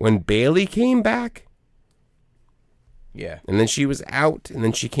 when Bailey came back, Yeah. and then she was out, and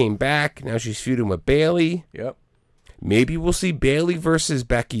then she came back. Now she's feuding with Bailey. Yep. Maybe we'll see Bailey versus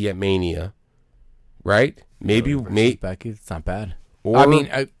Becky at Mania, right? Maybe Becky. It's not bad. or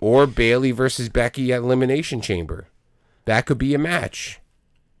I or Bailey versus Becky at Elimination Chamber. That could be a match.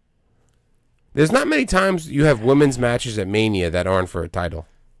 There's not many times you have women's matches at Mania that aren't for a title.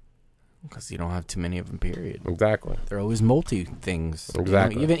 Because you don't have too many of them. Period. Exactly. They're always multi things. You know,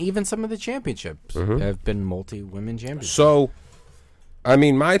 Exactly. even some of the championships have been multi women championships. So,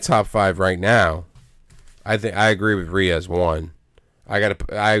 my top 5 right now, I think I agree with Rhea as 1.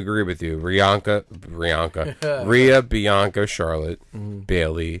 I agree with you. Rhea, Bianca, Charlotte,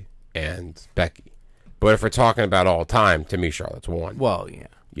 Bailey, and Becky. But if we're talking about all time, to me, Charlotte's one. Well, yeah.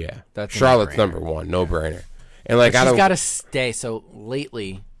 Yeah, That's a Charlotte's no-brainer. number one, no brainer. And like, But she's got to stay. So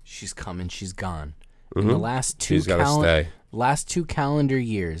lately, she's come and she's gone. In the last She's gotta stay. last 2 calendar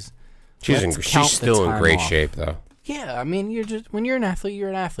years, she's let's count the still in time great off. shape though. Yeah, I mean, when you're an athlete, you're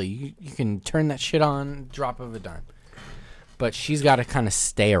an athlete. You can turn that shit on, drop of a dime. But she's got to kind of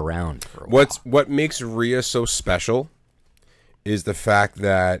stay around for a while. What makes Rhea so special is the fact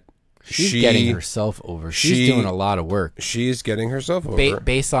that She's getting herself over. She's doing a lot of work. She's getting herself over.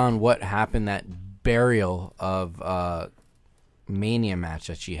 Based on what happened, that burial of Mania match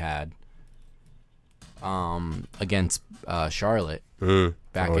that she had against Charlotte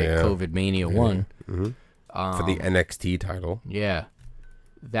back at COVID Mania 1. For the NXT title. Yeah.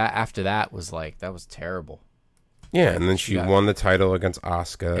 After that was terrible. Yeah, and then she won the title against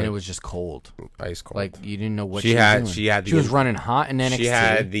Asuka. And it was just cold. Ice cold. Like, you didn't know what she was had. doing. She was running hot in NXT. She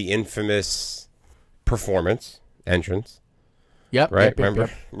had the infamous entrance. Yep. Right? Yep.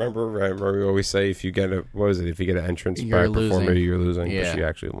 Remember we always say if you get if you get an entrance by You're a performer, losing. you're losing. Yeah. But she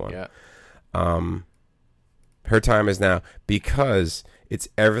actually won. Yeah. Her time is now because it's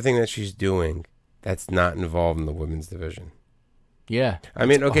everything that she's doing that's not involved in the women's division. Yeah. I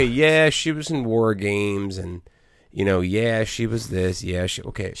mean, okay, yeah, she was in War Games and yeah, she was this, yeah, She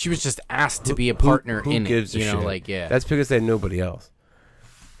was just asked to be a partner who in gives it. a shit? Like, yeah. That's because they had nobody else.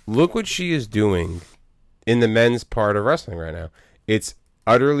 Look what she is doing in the men's part of wrestling right now. It's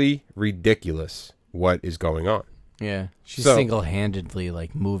utterly ridiculous what is going on. Yeah. She's So- single-handedly,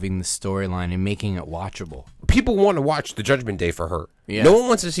 moving the storyline and making it watchable. People want to watch the Judgment Day for her. Yeah. No one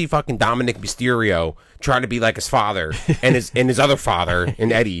wants to see fucking Dominic Mysterio trying to be like his father and his other father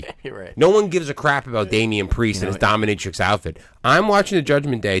and Eddie. Right. No one gives a crap about Damian Priest and his dominatrix outfit. I'm watching the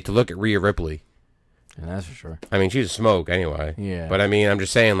Judgment Day to look at Rhea Ripley. And that's for sure. I mean, she's a smoke anyway. Yeah. But I mean, I'm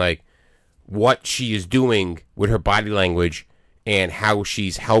just saying, what she is doing with her body language and how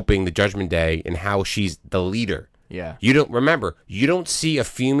she's helping the Judgment Day and how she's the leader. Yeah. You don't see a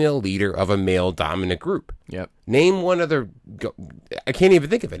female leader of a male dominant group. Yep. Name one other. I can't even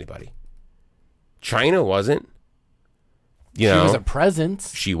think of anybody. China wasn't. She was a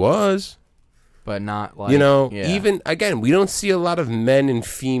presence, She was. but not like yeah. Even again, we don't see a lot of men and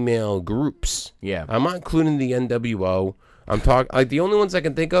female groups. Yeah. I'm not including the NWO. I'm talking the only ones I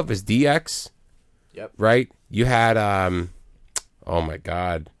can think of is DX. Yep. Right? You had oh my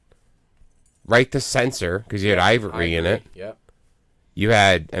god. Right to Censor because you had Ivory in it. Yep. You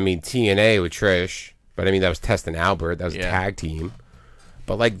had TNA with Trish, but that was Test and Albert. That was a tag team.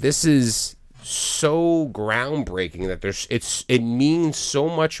 But this is so groundbreaking that it means so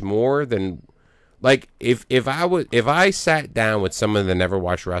much more than if I sat down with someone that never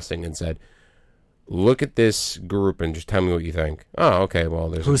watched wrestling and said, look at this group and just tell me what you think. Oh, okay. Well,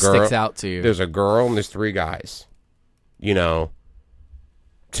 there's Who a girl. sticks out to you? There's a girl and there's 3 guys.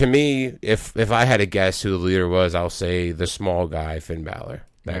 To me, if I had to guess who the leader was, I'll say the small guy, Finn Balor.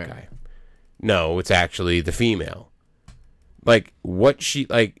 That guy. No, it's actually the female. What she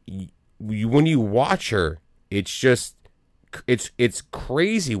when you watch her, it's just it's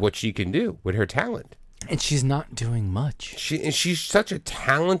crazy what she can do with her talent. And she's not doing much. She's such a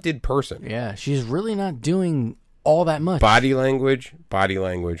talented person. Yeah, she's really not doing all that much. Body language, body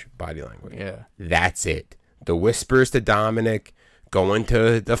language, body language. Yeah. That's it. The whispers to Dominic, going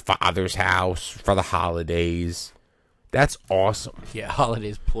to the father's house for the holidays. That's awesome. Yeah,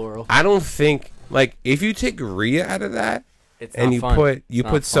 holidays plural. I don't think if you take Rhea out of that It's and not you fun. put It's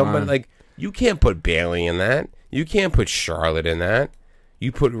not someone fun. you can't put Bailey in that. You can't put Charlotte in that.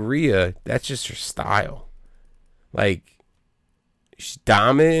 You put Rhea, that's just her style. She's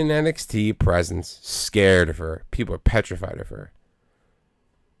dominant in NXT presence, scared of her. People are petrified of her.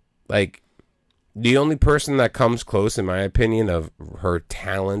 The only person that comes close, in my opinion, of her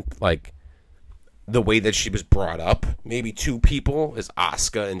talent, the way that she was brought up, maybe 2 people, is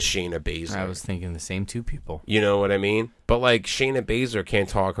Asuka and Shayna Baszler. I was thinking the same 2 people. You know what I mean? But Shayna Baszler can't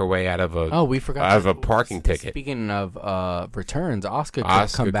talk her way out of We forgot out of a parking ticket. Speaking of returns, Asuka could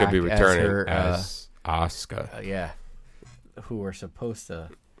Asuka come back could be returning as her, as Asuka. yeah, who were supposed to,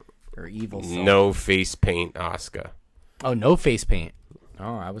 her evil self. No face paint Asuka. Oh, no face paint.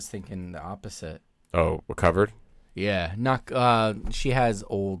 Oh, I was thinking the opposite. Oh, we're covered? Yeah, not. She has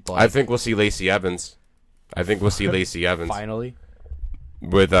old. I think we'll see Lacey Evans. Finally.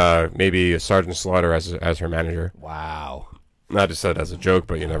 With maybe Sergeant Slaughter as her manager. Wow. Not just said as a joke,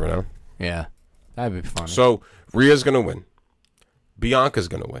 but you never know. Yeah, that'd be fun. So Rhea's gonna win. Bianca's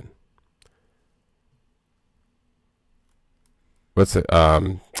gonna win. What's it?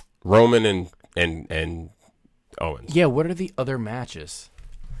 Roman and Owens. Yeah, what are the other matches?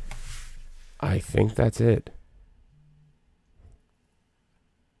 I think that's it.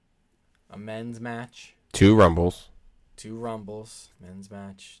 A men's match, 2 Rumbles. 2 Rumbles, men's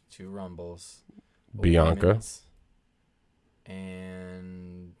match, 2 Rumbles, Bianca. women's,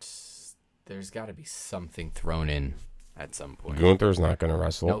 and there's got to be something thrown in at some point. Gunther's not going to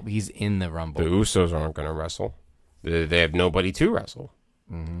wrestle. Nope, he's in the The Rumble. Usos aren't going to wrestle. They have nobody to wrestle.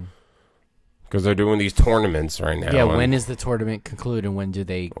 Because they're doing these tournaments right now. Yeah, and- when is the tournament conclude and when do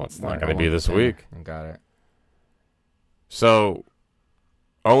they... Well, it's not going to be this week. Got it. So,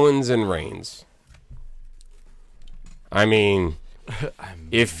 Owens and Reigns. I mean,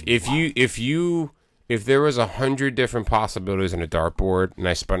 if there was 100 different possibilities in a dartboard, and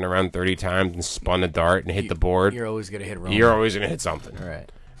I spun around 30 times and spun a dart and hit the board, You're always going to hit Roman. you're always going to hit something.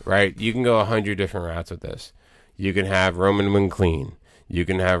 Right. Right? You can go 100 different routes with this. You can have Roman win clean. You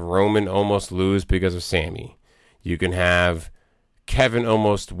can have Roman almost lose because of Sammy. You can have Kevin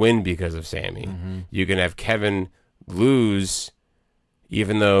almost win because of Sammy. You can have Kevin lose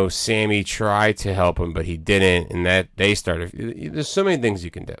even though Sammy tried to help him, but he didn't, and that they started. There's so many things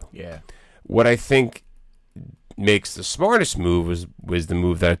you can do. Yeah. What I think makes the smartest move was the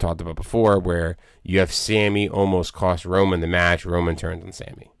move that I talked about before, where you have Sammy almost cost Roman the match. Roman turns on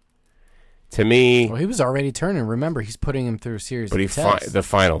Sammy. To me, Well, he was already turning. Remember, he's putting him through a series but of he tests. the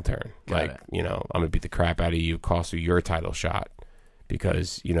final turn, Got like it. I'm gonna beat the crap out of you, cost you your title shot,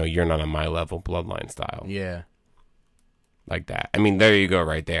 because you're not on my level, bloodline style, Yeah. like that. I mean, there you go,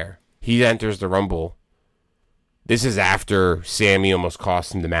 right there. He enters the Rumble. This is after Sammy almost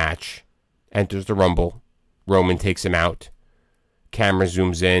cost him the match. Enters the Rumble. Roman takes him out. Camera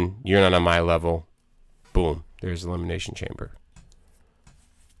zooms in. You're not on my level. Boom. There's Elimination Chamber.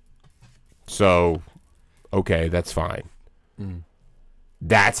 So, okay, that's fine.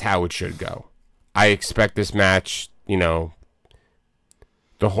 That's how it should go. I expect this match, the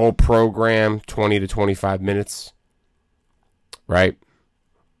whole program, 20 to 25 minutes, right?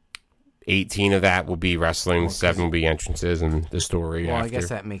 18 of that will be wrestling, 7 will be entrances, and the story Well, after. I guess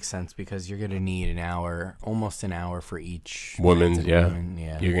that makes sense because you're going to need an hour, almost an hour for each. Women's, men's and yeah. women,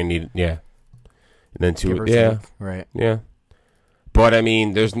 yeah. You're going to need, yeah. And then Give 2, or yeah. take, right. Yeah. But, I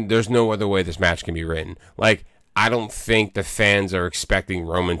mean, there's no other way this match can be written. Like, I don't think the fans are expecting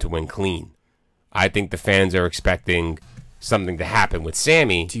Roman to win clean. I think the fans are expecting something to happen with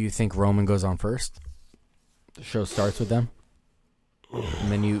Sammy. Do you think Roman goes on first? The show starts with them?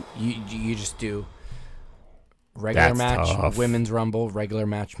 And then you just do regular That's match, tough. women's rumble, regular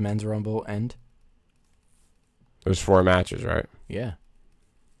match, men's rumble, and There's 4 matches, right? yeah.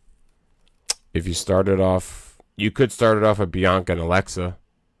 If you started off, you could start it off with Bianca and Alexa.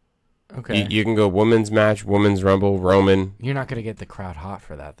 Okay. You can go women's match, women's rumble, Roman. You're not gonna get the crowd hot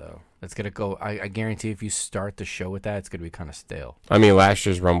for that though. It's gonna go. I guarantee if you start the show with that, it's gonna be kind of stale. I mean, last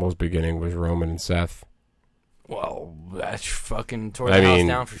year's Rumble's beginning was Roman and Seth. Well, that's fucking tore I the house mean-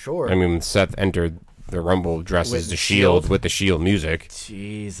 down for sure. I mean, when Seth entered the Rumble dressed With as the the Shield Shield? with the Shield music.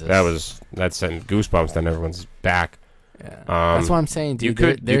 Jesus. That sent goosebumps down everyone's back. Yeah. That's what I'm saying, dude. you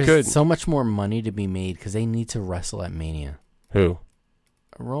could- you There's could- so much more money to be made because they need to wrestle at Mania. Who?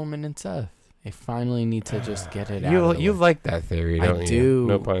 Roman and Seth. They finally need to just get it out. You like that theory, I don't you? do.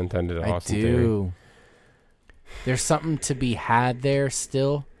 No pun intended. I Awesome do. theory. There's something to be had there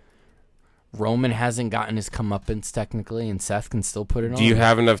still. Roman hasn't gotten his comeuppance technically, and Seth can still put it on. Do you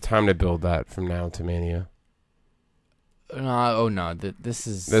have enough time to build that from now to Mania? No, no. This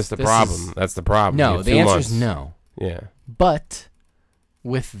is That's the this problem. is- That's the problem. You no, have the 2 answer months. is no. Yeah. But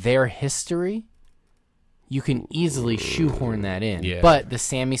with their history, you can easily shoehorn that in. Yeah. But the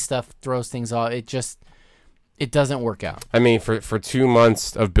Sammy stuff throws things off. It doesn't work out. I mean, for 2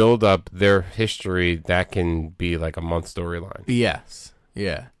 months of build up, their history, that can be like a month storyline. Yes.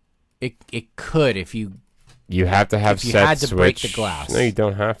 Yeah. It could if you. You have to have If you Seth had to break the switch- glass. No, you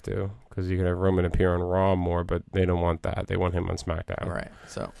don't have to, because you can have Roman appear on Raw more, but they don't want that. They want him on SmackDown. All right.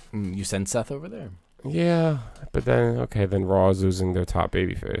 So you send Seth over there. Yeah, but then Raw is losing their top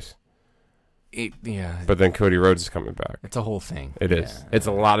babyface. Yeah. But then Cody Rhodes is coming back. It's a whole thing. It is. Yeah. It's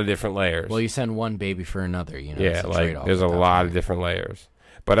a lot of different layers. Well, you send one baby for another. You know. yeah, it's a like trade-off there's a at that lot point. of different layers.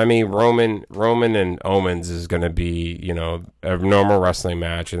 But I mean, Roman and Owens is going to be, a normal wrestling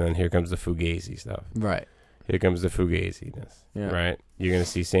match, and then here comes the Fugazi stuff. Right. Here comes the Fugazi-ness, Yeah. right? You're going to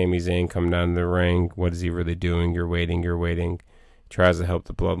see Sami Zayn come down the ring. What is he really doing? You're waiting. Tries to help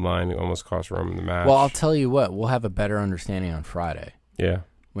the bloodline. It almost cost Roman the match. Well, I'll tell you what. We'll have a better understanding on Friday yeah.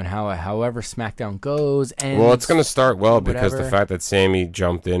 when however SmackDown goes. And Well, it's going to start well because the whatever. fact that Sammy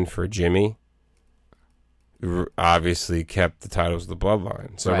jumped in for Jimmy obviously kept the titles of the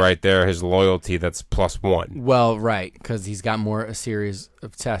Bloodline. So Right. right there, his loyalty, that's +1. Well, right, because he's got a series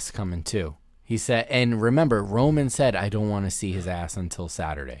of tests coming too. He said, and remember, Roman said, I don't want to see his ass until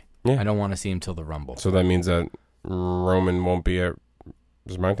Saturday. Yeah. I don't want to see him till the Rumble. So that means that Roman won't be at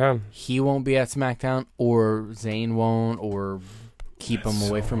SmackDown? He won't be at SmackDown, or Zayn won't, or keep him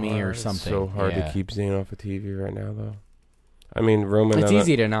away from me or something. It's so hard Yeah. to keep Zayn off of TV right now, though. I mean, Roman... It's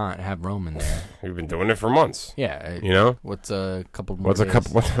easy to not have Roman there. We've been doing it for months. Yeah. You know? What's a couple more What's days? a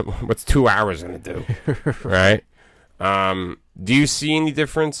couple? What's 2 hours gonna do? Right? Do you see any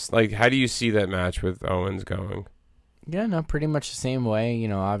difference? Like, how do you see that match with Owens going? Yeah, no, pretty much the same way. You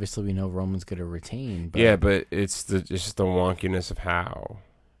know, obviously we know Roman's going to retain. But, Yeah, but it's just the wonkiness of how.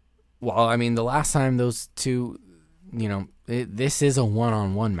 well, I mean, the last time those two, you know, this is a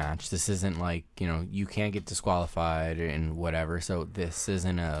one-on-one match. This isn't like, you know, you can't get disqualified and whatever. So this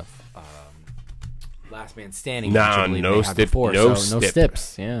isn't a last man standing. match, I Nah, believe no they had stip, before. no So stip.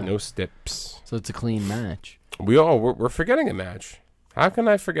 stips. Yeah, No steps. so it's a clean match. We're forgetting a match. How can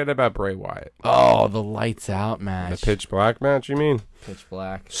I forget about Bray Wyatt? Oh, the lights out The match. pitch black match, you mean? Pitch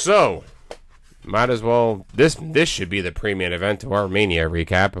black. So, might as well. This should be the pre-main event to our Mania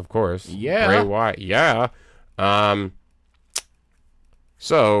recap, of course. Yeah. Bray Wyatt. Yeah.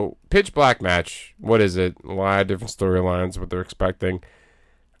 So, pitch black match. What is it? A lot of different storylines. What they're expecting.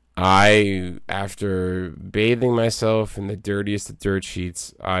 After bathing myself in the dirtiest of dirt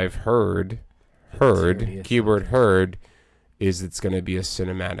sheets, I've heard, Dirtiest keyword heard, is it's going to be a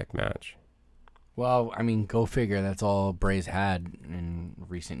cinematic match. Well, I mean, go figure. That's all Bray's had in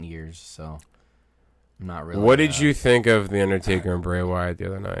recent years, so I'm not really. What did you think of The Undertaker and Bray Wyatt the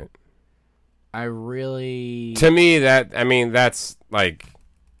other night? I really. To me, that's like.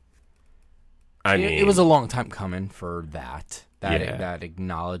 It was a long time coming for that. Yeah. That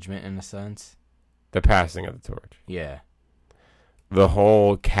acknowledgement, in a sense. the passing of the torch. Yeah. The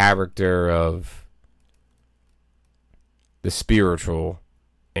whole character of the spiritual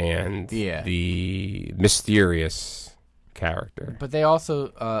and the mysterious character. But they also,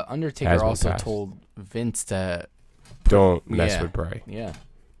 Has been Undertaker also passed. told Vince to. Don't mess Yeah. with Bray. Yeah. If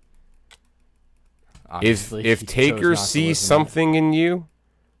Obviously, if he chose Taker not to sees listen. something in you,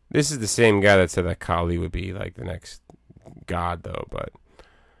 this is the same guy that said that Kali would be like the next god, though. But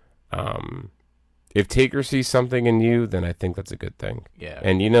if Taker sees something in you, then I think that's a good thing. Yeah.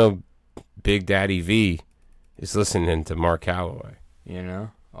 And you know, Big Daddy V is listening to Mark Calloway. You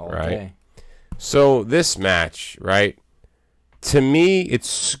know? All Right. day. So this match, right? To me, it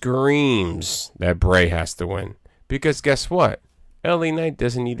screams that Bray has to win. Because guess what? LA Knight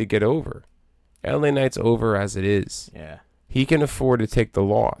doesn't need to get over. LA Knight's over as it is. Yeah. He can afford to take the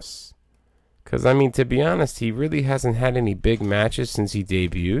loss. Because, I mean, to be honest, he really hasn't had any big matches since he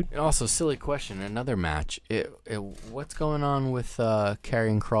debuted. And also, silly question. Another match. What's going on with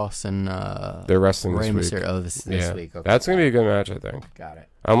Karrion Kross and They're wrestling Rey this week. Mysterio? Oh, this Yeah. week. Okay. That's going to be a good match, I think. Got it.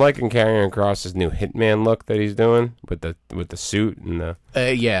 I'm liking Karrion Kross's new Hitman look that he's doing with the suit and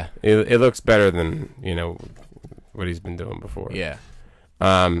the. Yeah. It looks better than what he's been doing before. Yeah.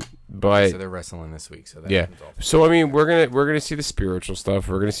 But So they're wrestling this week. So that yeah. happens all. So I mean, we're gonna see the spiritual stuff.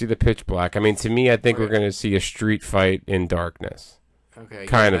 We're gonna see the pitch black. I mean, to me, I think we're gonna see a street fight in darkness. Okay.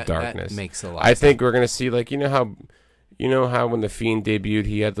 Kind yeah, of darkness. That makes a lot. I of think we're gonna see like you know how when the Fiend debuted,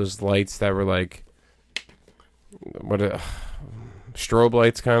 he had those lights that were like strobe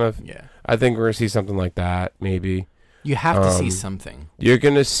lights, kind of. sense. Yeah. I think we're gonna see something like that, maybe. You have to see something. You're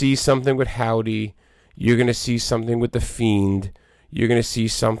going to see something with Howdy. You're going to see something with The Fiend. You're going to see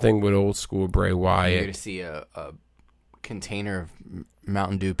something with old school Bray You're Wyatt. going to see a container of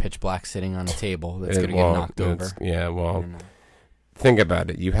Mountain Dew Pitch Black sitting on a table that's going to get knocked over. Yeah, well, And, think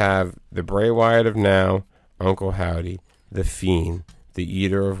about it. You have the Bray Wyatt of now, Uncle Howdy, The Fiend, the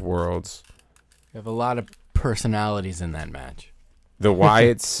Eater of Worlds, you have a lot of personalities in that match. the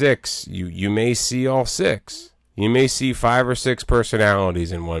Wyatt Six. You may see all six. You may see 5 or 6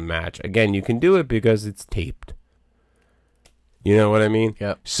 personalities in one match. Again, you can do it because it's taped. You know what I mean?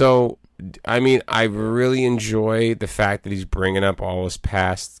 Yep. So, I mean, I really enjoy the fact that he's bringing up all his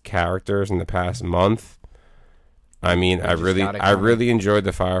past characters in the past month. I mean, I really enjoyed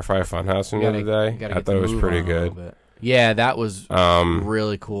the Firefly Funhouse the other day. I thought it was pretty good. Yeah, that was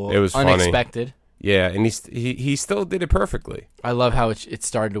really cool. It was funny. Unexpected. Yeah, and he still did it perfectly. I love how it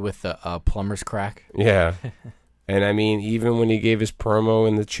started with the plumber's crack. Yeah. And I mean, even when he gave his promo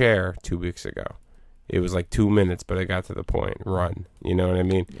in the chair 2 weeks ago, it was like 2 minutes, but it got to the point. Run. You know what I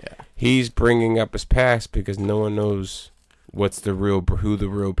mean? Yeah. He's bringing up his past because no one knows who the real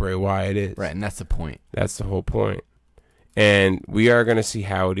Bray Wyatt is. Right, and that's the point. That's the whole point. And we are going to see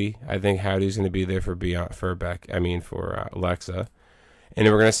Howdy. I think Howdy's going to be there for Alexa. And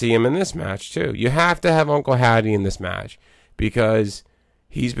we're going to see him in this match, too. You have to have Uncle Howdy in this match because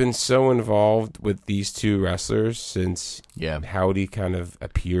he's been so involved with these two wrestlers since Howdy kind of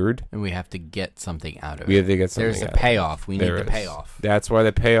appeared. And we have to get something out of it. We have to get something There's out a payoff. We need the payoff. That's why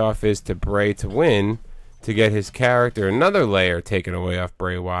the payoff is to Bray to win, to get his character, another layer taken away off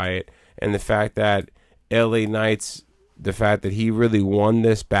Bray Wyatt. And the fact that LA Knight's, the fact that he really won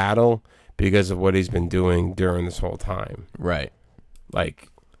this battle because of what he's been doing during this whole time. Right. Like,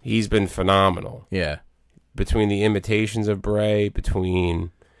 he's been phenomenal. Yeah. Between the imitations of Bray,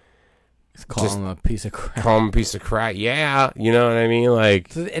 between... Call him a piece of crap. Call him a piece of crap. Yeah, you know what I mean? Like,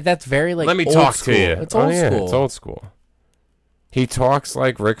 that's very, like, let me old talk school. to you. It's old school. It's old school. He talks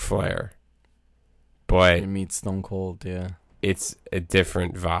like Ric Flair. But... He meets Stone Cold, yeah. It's a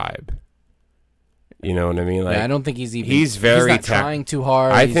different vibe. You know what I mean? Like, I don't think he's even... He's very... He's not trying too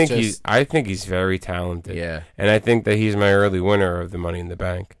hard. I think he's very talented. Yeah. And I think that he's my early winner of the Money in the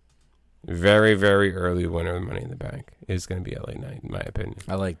Bank. Very, very early winner of the Money in the Bank is going to be LA Knight, in my opinion.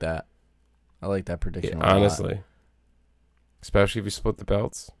 I like that. I like that prediction a lot. Honestly. Especially if you split the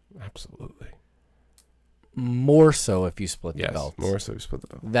belts. Absolutely. More so if you split the belts. More so if you split the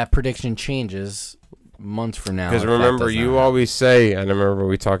belts. That prediction changes months from now. Because remember, you always say, and I remember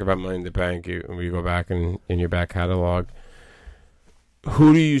we talk about Money in the Bank, we go back in your back catalog,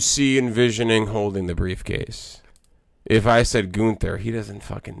 who do you see envisioning holding the briefcase? If I said Gunther, he doesn't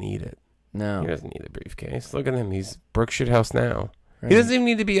fucking need it. No. He doesn't need the briefcase. Look at him. He's Brooke Shithouse now. Right. He doesn't even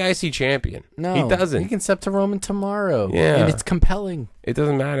need to be IC champion. No. He doesn't. He can step to Roman tomorrow. Yeah. And it's compelling. It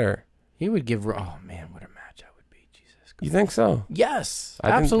doesn't matter. He would give... Oh, man, what a match that would be. Jesus Christ. You think so? Yes.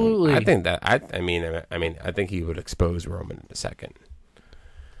 Absolutely. I think that... I mean, I think he would expose Roman in a second.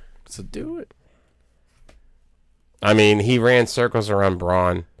 So do it. I mean, he ran circles around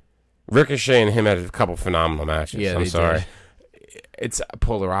Braun. Ricochet and him had a couple phenomenal matches. Yeah, I'm sorry. It's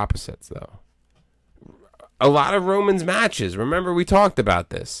polar opposites, though. A lot of Roman's matches, remember we talked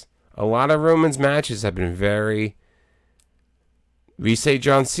about this. A lot of Roman's matches have been very... We say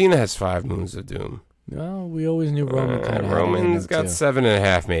John Cena has 5 Moons of Doom. No, we always knew Roman kind of Roman's got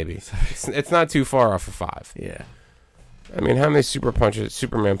 7.5, maybe. It's not too far off of 5. Yeah. I mean, how many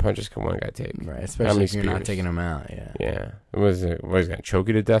Superman punches can one guy take? Right, especially if you're not taking him out, yeah. Yeah. What is it? What is he going to choke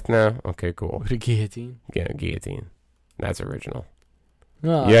you to death now? Okay, cool. With a guillotine? Yeah, guillotine. That's original.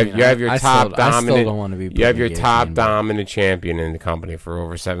 No, you have your top dominant. I still don't want to be. You have your top dominant champion in the company for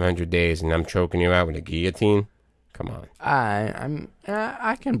over 700 days, and I'm choking you out with a guillotine. Come on.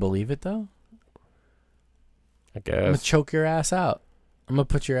 I can believe it though. I guess. I'm gonna choke your ass out. I'm gonna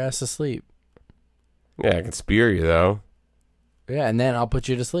put your ass to sleep. Yeah, I can spear you though. Yeah, and then I'll put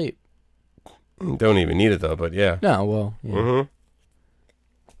you to sleep. Don't even need it though, but yeah. No, well, yeah. Mm-hmm.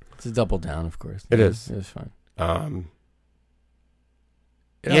 It's a double down, of course. It is. It's fine.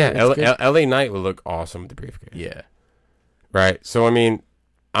 Yeah, LA Knight would look awesome with the briefcase. Yeah. Right. So I mean,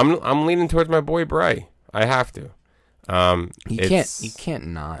 I'm leaning towards my boy Bray. I have to. You can't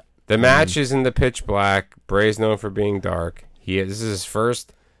not. The match is in the pitch black. Bray's known for being dark. This is his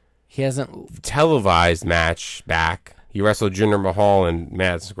first. He hasn't televised match back. He wrestled Jinder Mahal in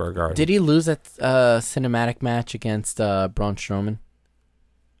Madison Square Garden. Did he lose that cinematic match against Braun Strowman?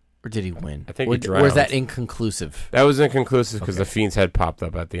 Or did he win? I think he drowned. Or is that inconclusive? That was inconclusive because the Fiend's head popped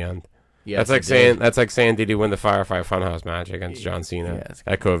up at the end. Yeah, that's like saying did he win the Firefly Funhouse match against John Cena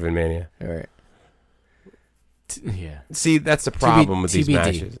at COVID Mania? All right. Yeah. See, that's the problem with these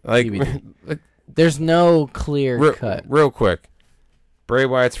matches. Like, there's no clear cut. Real quick, Bray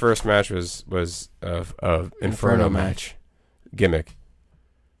Wyatt's first match was of Inferno match gimmick.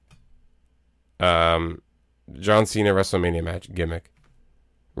 John Cena WrestleMania match gimmick.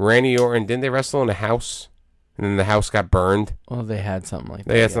 Randy Orton, didn't they wrestle in a house? And then the house got burned? Well, they had something like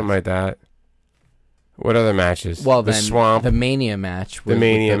that. They had something like that. What other matches? Well, the then Swamp. The Mania match. The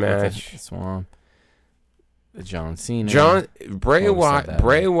Mania match. The Swamp. The John Cena. Bray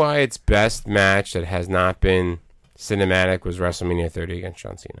Wyatt's best match that has not been cinematic was WrestleMania 30 against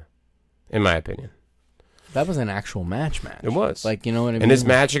John Cena. In my opinion. That was an actual match. It was. Like, you know what I mean? And his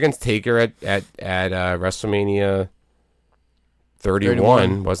match against Taker at WrestleMania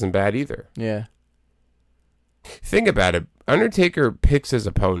 31 wasn't bad either. Yeah. Think about it. Undertaker picks his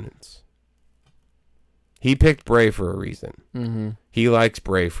opponents. He picked Bray for a reason. Mm-hmm. He likes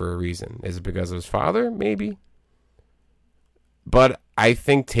Bray for a reason. Is it because of his father? Maybe. But I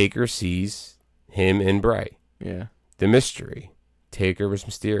think Taker sees him in Bray. Yeah. The mystery. Taker was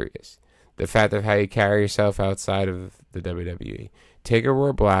mysterious. The fact of how you carry yourself outside of the WWE. Taker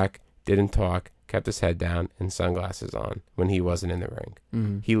wore black, didn't talk, kept his head down and sunglasses on when he wasn't in the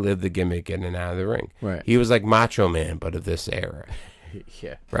ring. He lived the gimmick in and out of the ring. Right. He was like Macho Man, but of this era.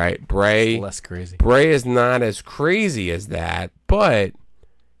 Yeah. Right? Bray. Less crazy. Bray is not as crazy as that, but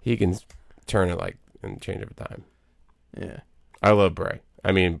he can turn it like and change every time. Yeah. I love Bray.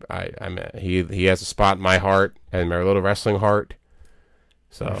 I mean, he has a spot in my heart and my little wrestling heart.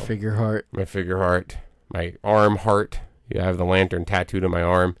 So My figure heart. my arm heart. Yeah, I have the lantern tattooed on my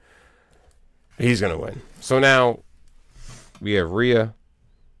arm. He's gonna win. So now we have Rhea,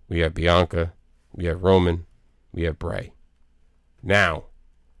 we have Bianca, we have Roman, we have Bray. Now,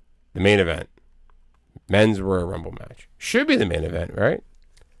 the main event. Men's Royal Rumble match. Should be the main event, right?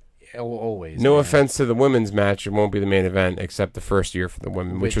 Always. No offense to the women's match, it won't be the main event except the first year for the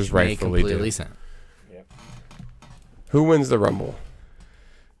women, which was rightfully due. Sense. Yep. Who wins the Rumble?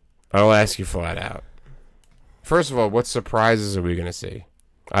 I'll ask you flat out. First of all, what surprises are we going to see?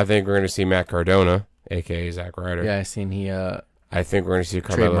 I think we're going to see Matt Cardona, a.k.a. Zack Ryder. Yeah, I seen he I think we're going to see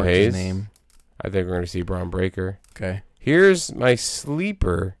Carmelo trademarked Hayes. his name. I think we're going to see Braun Breaker. Okay. Here's my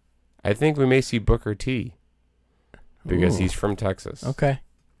sleeper. I think we may see Booker T. Because he's from Texas. Okay.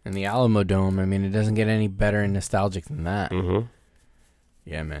 And the Alamo Dome, I mean, it doesn't get any better and nostalgic than that. Mm-hmm.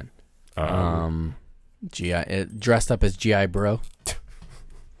 Yeah, man. Dressed up as G.I. Bro.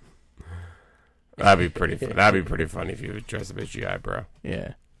 That'd be pretty fun. That'd be pretty funny if you would dress up as G.I. Bro.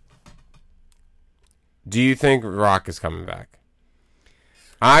 Yeah. Do you think Rock is coming back?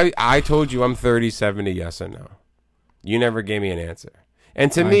 I told you I'm 30-70, yes or no. You never gave me an answer.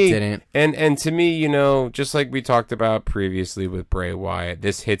 And to me, didn't. And to me, you know, just like we talked about previously with Bray Wyatt,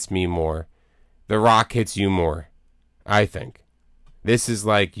 this hits me more. The Rock hits you more, I think. This is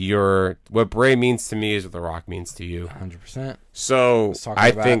like what Bray means to me is what The Rock means to you. 100%. So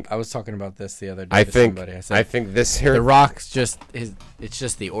I was talking about this the other day to somebody. I think this here, The Rock's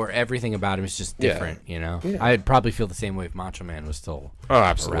everything about him is just different, you know? Yeah. I'd probably feel the same way if Macho Man was still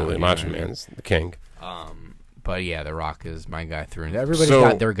absolutely. around, Macho you know what I mean? Man's the king. But yeah, The Rock is my guy through and everybody's So-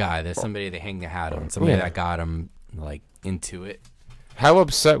 got their guy. There's somebody they hang their hat on, somebody that got him like into it. How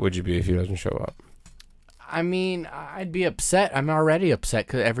upset would you be if he doesn't show up? I mean, I'd be upset. I'm already upset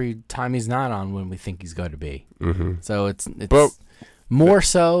because every time he's not on when we think he's going to be. Mm-hmm. So it's But- more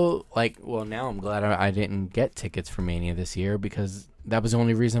so like, well, now I'm glad I didn't get tickets for Mania this year because that was the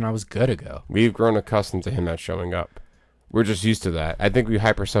only reason I was good to go. We've grown accustomed to him not showing up. We're just used to that. I think we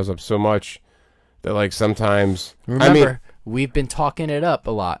hype ourselves up so much that, like, sometimes... Remember, we've been talking it up a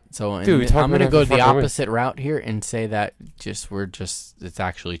lot. So Dude, we talk I'm going to about go it the for fucking opposite route here and say that it's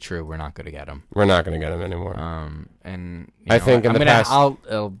actually true. We're not going to get them. We're not going to get him anymore. And I think in the past...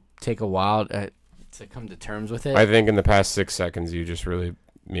 it'll take a while to come to terms with it. I think in the past 6 seconds, you just really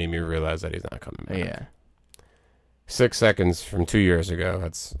made me realize that he's not coming back. Yeah. 6 seconds from 2 years ago.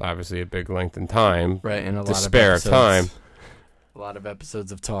 That's obviously a big length in time. Right, and a to lot spare of time. A lot of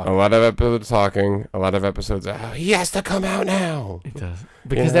episodes of talk. A lot of episodes of talking. A lot of episodes of how he has to come out now. It does.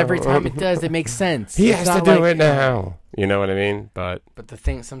 Because every time it does, it makes sense. He It's has to not do like- it now. You know what I mean? But the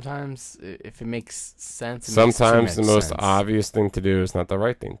thing, sometimes, if it makes sense, sometimes the most sense. obvious thing to do is not the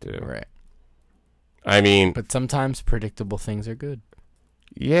right thing to do. Right. I mean... But sometimes predictable things are good.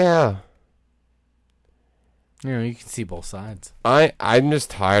 Yeah. You know, you can see both sides. I'm just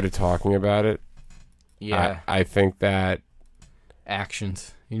tired of talking about it. Yeah. I think that...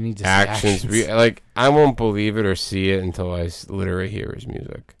 Actions. You need to see actions. actions. I won't believe it or see it until I literally hear his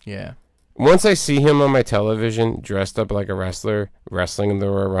music. Yeah. Once I see him on my television dressed up like a wrestler, wrestling in the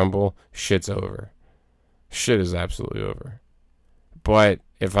Royal Rumble, shit's over. Shit is absolutely over. But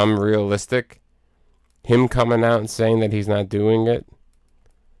if I'm realistic, him coming out and saying that he's not doing it,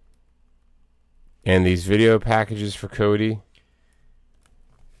 and these video packages for Cody,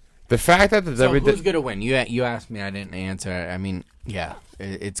 the fact that the So WWE... who's going to win? You asked me, I didn't answer. I mean, yeah,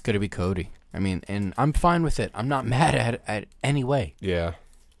 it's going to be Cody. I mean, and I'm fine with it. I'm not mad at any way. Yeah.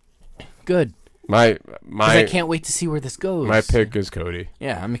 Good. My 'Cause I can't wait to see where this goes. My pick is Cody.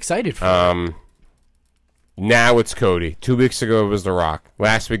 Yeah, I'm excited for it. Now it's Cody. 2 weeks ago it was The Rock.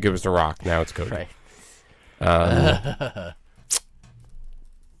 Last week it was The Rock. Now it's Cody. Right.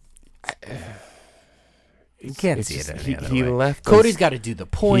 You can't see it any other way. Left. Cody's got to do the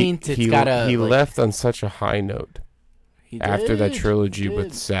point. He left on such a high note after that trilogy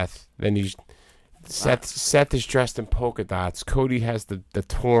with Seth. Then Seth is dressed in polka dots. Cody has the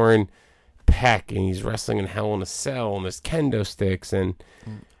torn pec, and he's wrestling in Hell in a Cell, and there's kendo sticks. And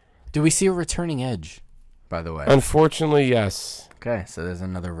do we see a returning Edge, by the way? Unfortunately, yes. Okay, so there's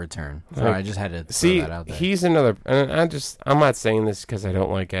another return. Sorry, I just had to throw that out there. He's another. And I'm not saying this because I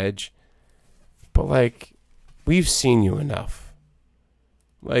don't like Edge, but like, we've seen you enough.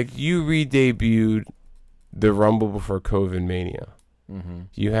 Like, you re-debuted the Rumble before COVID Mania. Mm-hmm.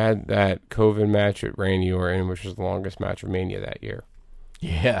 You had that COVID match at Randy Orton, which was the longest match of Mania that year.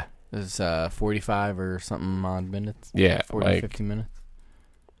 Yeah. It was 45 or something odd minutes. Yeah, 40, 50 minutes.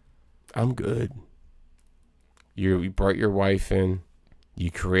 I'm good. You brought your wife in.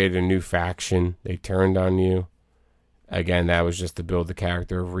 You created a new faction. They turned on you. Again, that was just to build the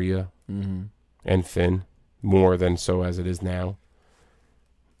character of Rhea and Finn more than so as it is now.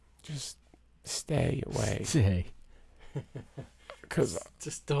 Just stay away. Hey. Because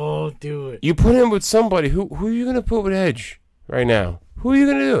Just don't do it. you put him with somebody. Who are you going to put with Edge right now? Who are you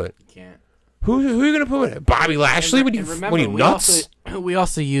going to do it? You can't. Who are you going to put with it? Bobby Lashley? What are you nuts? We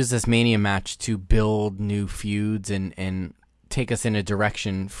also use this Mania match to build new feuds and take us in a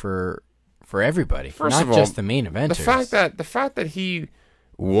direction for everybody, First not of all, just the main eventers. The fact that he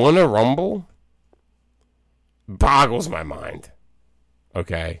won a Rumble boggles my mind.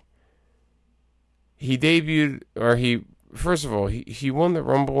 Okay. He debuted, or first of all, he won the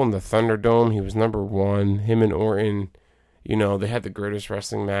Rumble in the Thunderdome. He was number 1. Him and Orton, they had the greatest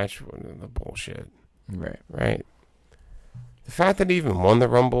wrestling match. The bullshit. Right. The fact that he even won the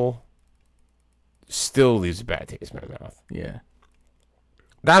Rumble still leaves a bad taste in my mouth. Yeah.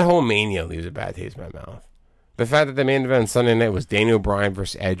 That whole Mania leaves a bad taste in my mouth. The fact that the main event on Sunday night was Daniel Bryan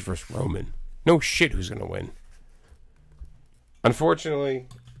versus Edge versus Roman. No shit who's going to win. Unfortunately,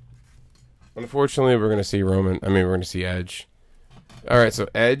 we're going to see we're going to see Edge. All right, so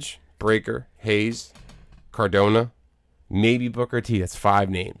Edge, Breakker, Hayes, Cardona, maybe Booker T. That's 5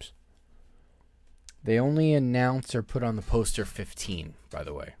 names. They only announce or put on the poster 15, by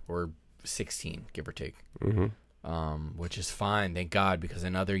the way, or 16, give or take. Which is fine, thank God, because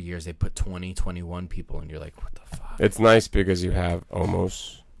in other years they put 20, 21 people, and you're like, what the fuck? It's nice because you have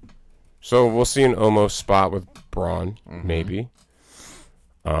Omos. So we'll see an Omos spot with Braun, maybe.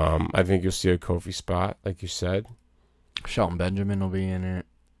 I think you'll see a Kofi spot, like you said. Shelton Benjamin will be in it.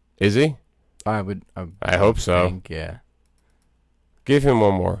 Is he? I hope so. Think, yeah. Give him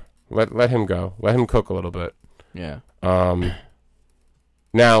one more. Let him go. Let him cook a little bit. Yeah.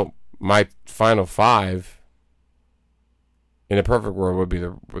 Now, my final 5 in a perfect world would be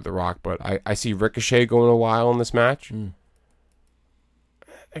with The Rock, but I see Ricochet going a while in this match.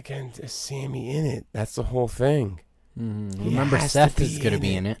 Again, just Sammy in it. That's the whole thing. Remember, Seth is going to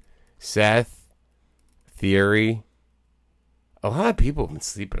be in it. Seth, Theory. A lot of people have been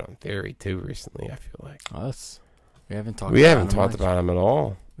sleeping on Theory too recently, I feel like. Us. We haven't talked about him at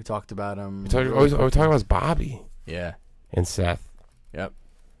all. We talked about him. We talking about Bobby. Yeah. And Seth. Yep.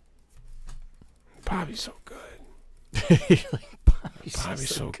 Bobby's so good.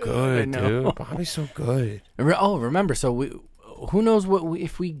 Bobby's so good, good, dude. Bobby's so good. Remember, so who knows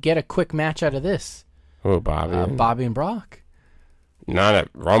if we get a quick match out of this? Oh, Bobby. Bobby and Brock. Not at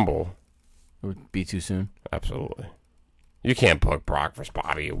Rumble. It would be too soon. Absolutely. You can't book Brock versus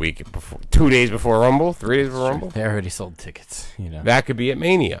Bobby a week before, 2 days before Rumble, 3 days before Rumble. They already sold tickets, That could be at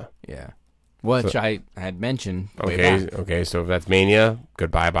Mania. Yeah. Which I had mentioned. Okay, so if that's Mania,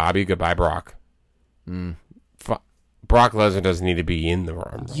 goodbye Bobby, goodbye Brock. Brock Lesnar doesn't need to be in the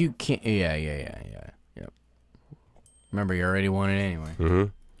Rumble. You can't. Yeah. Yep. Remember, you already won it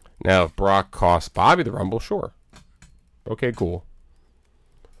anyway. Now, if Brock costs Bobby the Rumble, sure. Okay, cool.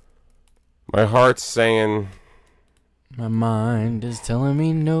 My heart's saying... My mind is telling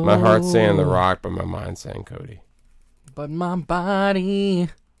me no. My heart's saying The Rock, but my mind's saying Cody. But my body...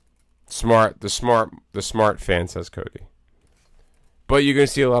 The smart fan says Cody. But you're going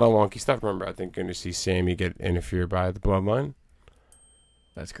to see a lot of wonky stuff. Remember, I think you're going to see Sammy get interfered by the Bloodline.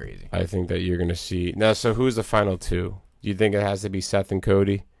 That's crazy. I think that you're going to see... Now, so who's the final 2? Do you think it has to be Seth and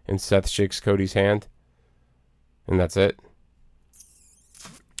Cody? And Seth shakes Cody's hand? And that's it?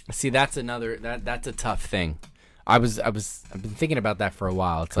 See, that's another... That's a tough thing. I've been thinking about that for a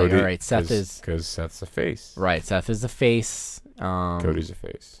while. It's Cody, like, all right, Seth is... Because Seth's a face. Right, Seth is the face. Cody's a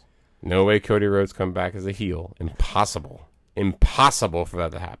face. No way Cody Rhodes come back as a heel. Impossible. Impossible for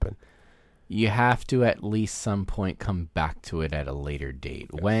that to happen. You have to at least some point come back to it at a later date.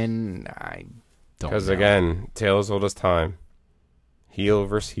 Yes. When? I don't know. Because, again, tale as old as time. Heel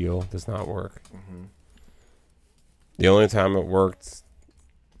versus heel does not work. The only time it worked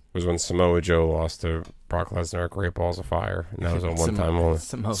was when Samoa Joe lost to Brock Lesnar at Great Balls of Fire. And that was a one-time only.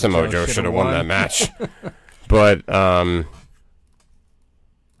 Samoa Joe should have won that match. But,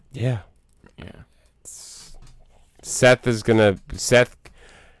 yeah. Seth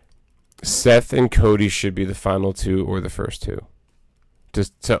and Cody should be the final 2 or the first 2.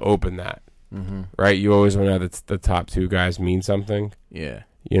 Just to open that. Right? You always want to have the top 2 guys mean something. Yeah.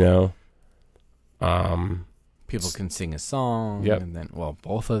 People can sing a song, Yep. and then, well,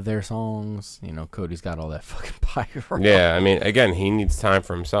 both of their songs. You know, Cody's got all that fucking pyro. Yeah, I mean, again, he needs time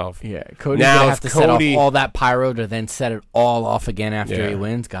for himself. Yeah, Cody's Now, gonna if have to set Cody- off all that pyro to then set it all off again after Yeah. he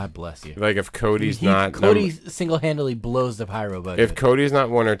wins. God bless you. Like if Cody's not Cody single-handedly blows the pyro budget. if Cody's not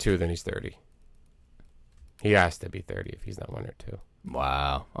 1 or 2, then he's 30. He has to be 30 if he's not 1 or 2.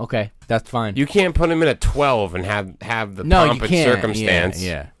 Wow. Okay, that's fine. You can't put him in at 12 and have the no, pomp you and can't. circumstance.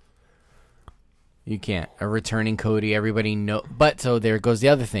 Yeah. You can't. A returning Cody, everybody know. But so there goes the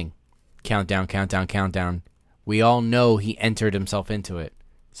other thing. Countdown, countdown, countdown. We all know he entered himself into it.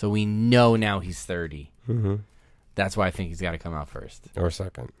 So we know now he's 30. Mm-hmm. That's why I think he's got to come out first. Or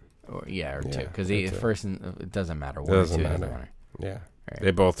second. Or two. Yeah, Because or two. first, it doesn't matter. It One or doesn't two doesn't matter. matter. Yeah. Right.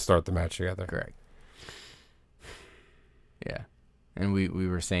 They both start the match together. Correct. Yeah. And we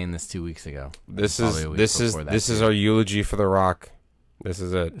were saying this 2 weeks ago. This Probably is a week this is before that, this is too. our eulogy for The Rock. This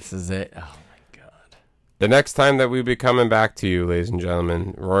is it. This is it. Oh, my God. The next time that we be coming back to you, ladies and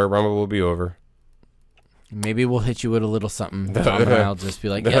gentlemen, Royal Rumble will be over. Maybe we'll hit you with a little something. Tom and I'll just be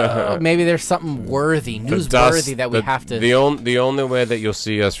like, yeah, maybe there's something worthy, The newsworthy dust- that we the- have to. The only way that you'll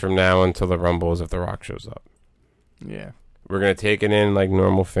see us from now until the Rumble is if The Rock shows up. Yeah. We're gonna take it in like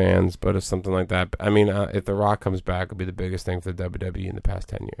normal fans, but if something like that, I mean, if The Rock comes back, it'll be the biggest thing for the WWE in the past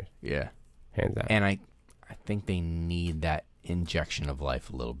 10 years, Yeah. hands down. And I think they need that injection of life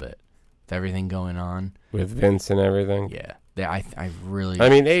a little bit. With everything going on. With Vince and everything. Yeah. I really. I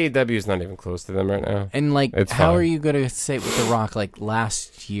mean, AEW is not even close to them right now. and like, it's how fine. are you going to say with The Rock? Like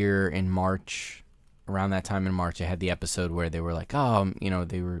last year in March, around that time in March, I had the episode where they were like,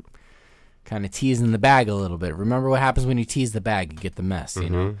 they were kind of teasing the bag a little bit. Remember what happens when you tease the bag? You get the mess, you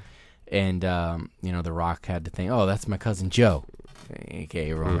know? And, The Rock had to think, oh, that's my cousin Joe,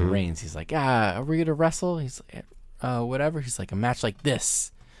 a.k.a. Roman Reigns. He's like, are we going to wrestle? He's like, whatever. He's like, a match like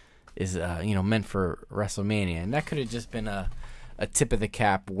this is, meant for WrestleMania. And that could have just been a tip of the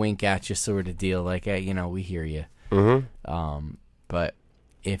cap, wink at you sort of deal. Like, hey, we hear you. But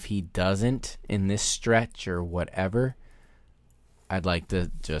if he doesn't in this stretch or whatever, I'd like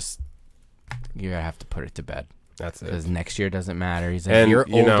to just, you're going to have to put it to bed. That's it. Because next year doesn't matter. He's like, And, you're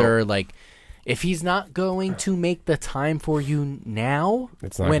you know- older. Like, if he's not going to make the time for you now,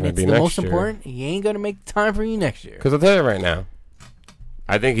 It's not when gonna it's be the next most year. important, he ain't going to make time for you next year. Because I'll tell you right now,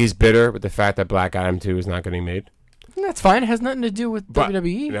 I think he's bitter with the fact that Black Adam 2 is not getting made. And that's fine. It has nothing to do with But,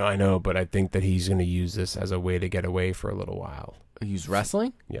 WWE. No, I know, but I think that he's going to use this as a way to get away for a little while. Use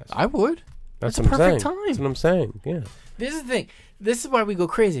wrestling? Yes. I would. That's a what I'm perfect saying. time. That's what I'm saying. Yeah. This is the thing. This is why we go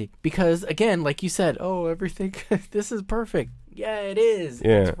crazy. Because, again, like you said, everything, this is perfect. Yeah, it is.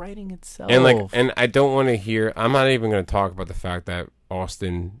 Yeah. It's writing itself. And I don't want to hear. I'm not even going to talk about the fact that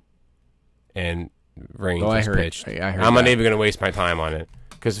Austin and Reigns I was heard- pitched. I heard I'm not that. even going to waste my time on it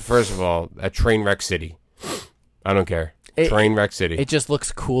because first of all, at Trainwreck City, I don't care. Trainwreck City. It just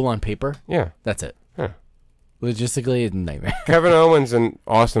looks cool on paper. Yeah. That's it. Huh. Logistically, it's a nightmare. Kevin Owens and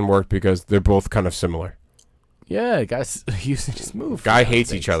Austin worked because they're both kind of similar. Yeah, guys using his move. Guy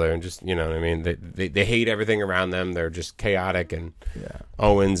hates each other and just, you know what I mean? They hate everything around them. They're just chaotic and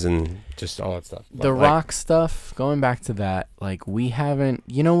Owens and just all that stuff. But The like, Rock stuff, going back to that, like we haven't,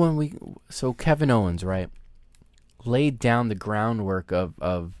 so Kevin Owens, right, laid down the groundwork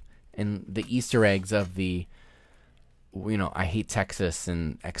of and the Easter eggs of the, I hate Texas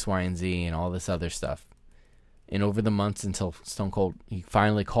and X, Y, and Z and all this other stuff. And over the months until Stone Cold, he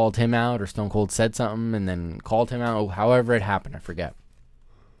finally called him out or Stone Cold said something and then called him out, however it happened, I forget.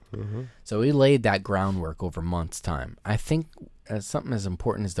 So he laid that groundwork over months' time. I think as something as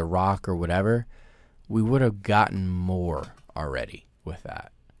important as The Rock or whatever, we would have gotten more already with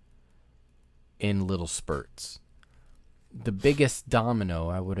that in little spurts. The biggest domino,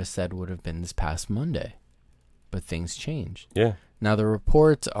 I would have said, would have been this past Monday. But things changed. Yeah. Now, the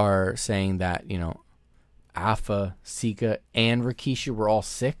reports are saying that, Alpha, Sika, and Rikishi were all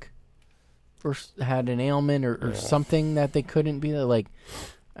sick or had an ailment or something that they couldn't be. Like,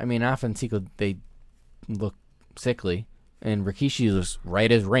 I mean, Alpha and Sika, they look sickly. And Rikishi looks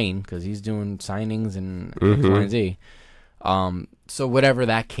right as rain because he's doing signings and X, Y, and Z. So whatever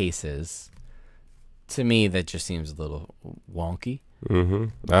that case is, to me, that just seems a little wonky.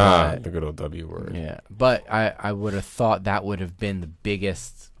 The good old W word. Yeah, but I would have thought that would have been the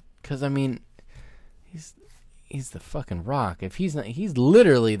biggest, because I mean, he's the fucking Rock. If he's not, he's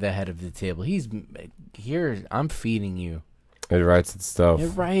literally the head of the table. He's here. I'm feeding you. It writes itself. It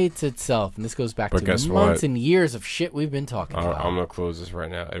writes itself, and this goes back But to guess months what? and years of shit we've been talking about. I'm going to close this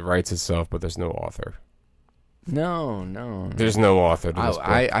right now. It writes itself, but there's no author. No. There's no author to this book.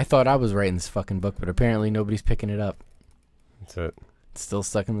 I thought I was writing this fucking book, but apparently nobody's picking it up. That's it. It's still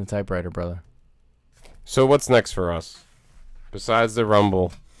stuck in the typewriter, brother. So what's next for us? Besides the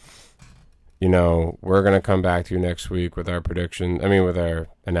Rumble, you know, we're going to come back to you next week with our prediction. I mean, with our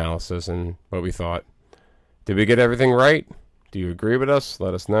analysis and what we thought. Did we get everything right? Do you agree with us?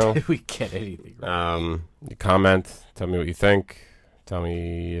 Let us know. Did we get anything right? You comment. Tell me what you think. Tell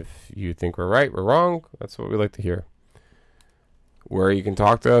me if you think we're right, we're wrong. That's what we like to hear. Where you can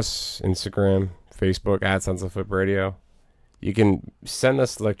talk to us, Instagram, Facebook, at Sons of Flip Radio. You can send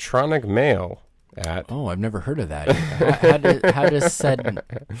us electronic mail at... Oh, I've never heard of that. How does said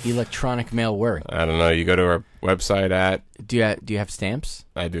electronic mail work? I don't know. You go to our website at... Do you have stamps?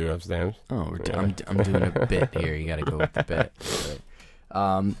 I do have stamps. Oh, I'm doing a bit here. You got to go with the bit.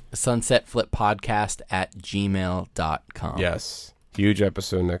 sunsetflippodcast@gmail.com. Yes. Huge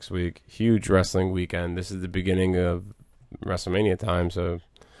episode next week. Huge wrestling weekend. This is the beginning of WrestleMania time, so...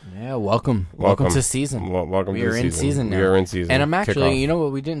 Yeah, welcome to season. Welcome we to are season. in season now. We are in season. And I'm actually, Kickoff. you know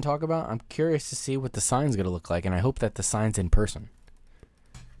what we didn't talk about? I'm curious to see what the sign's going to look like, and I hope that the sign's in person.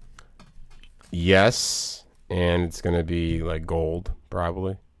 Yes, and it's going to be like gold,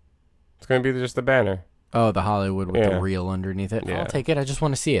 probably. It's going to be just the banner. Oh, the Hollywood with the reel underneath it. Yeah. I'll take it. I just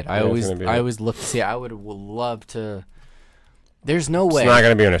want to see it. I always look to see it. I would love to. There's no way. It's not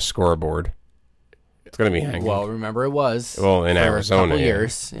going to be on a scoreboard. It's going to be hanging. Well, remember it was. Well, in for Arizona, a couple yeah.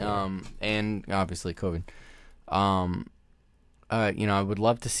 years, and obviously COVID. I would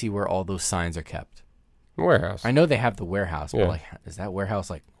love to see where all those signs are kept. Warehouse. I know they have the warehouse, Yeah. but like, is that warehouse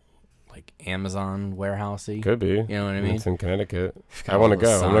like Amazon warehousey? Could be. You know what I mean? It's in Connecticut. Got I want to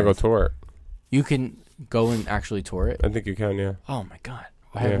all those go. I'm going to go signs. tour it. You can go and actually tour it. I think you can, yeah. Oh my god!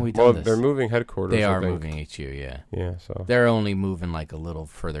 Why Yeah. haven't we done Well, this? they're moving headquarters. They I are think. moving HQ. Yeah, Yeah, so. they're only moving like a little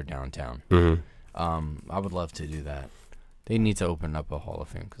further downtown. Mhm. I would love to do that. They need to open up a Hall of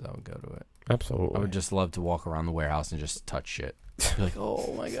Fame because I would go to it. Absolutely. I would just love to walk around the warehouse and just touch shit. Be like,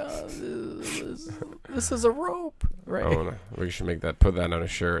 oh my god, this is a rope, right? We should put that on a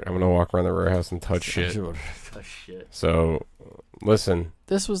shirt. I'm going to walk around the warehouse and touch shit. Touch shit. So, listen.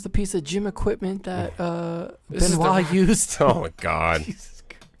 This was the piece of gym equipment that This is Benoit used. Oh, my God. Jesus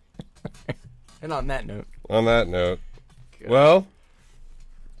Christ. And on that note. On that note, well,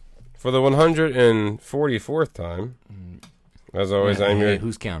 for the 144th time, as always, I'm your...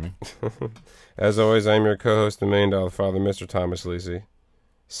 Who's counting? As always, I'm your co-host, the $1 Million Father, Mr. Thomas Lisi.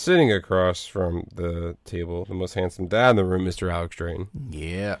 Sitting across from the table, the most handsome dad in the room, Mr. Alex Drayton.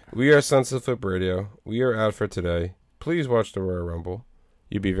 Yeah. We are Sunset Flip Radio. We are out for today. Please watch the Royal Rumble.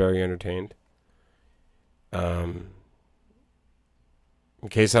 You'll be very entertained. In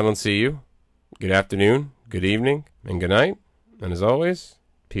case I don't see you, good afternoon, good evening, and good night. And as always,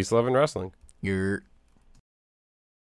 peace, love, and wrestling. You're...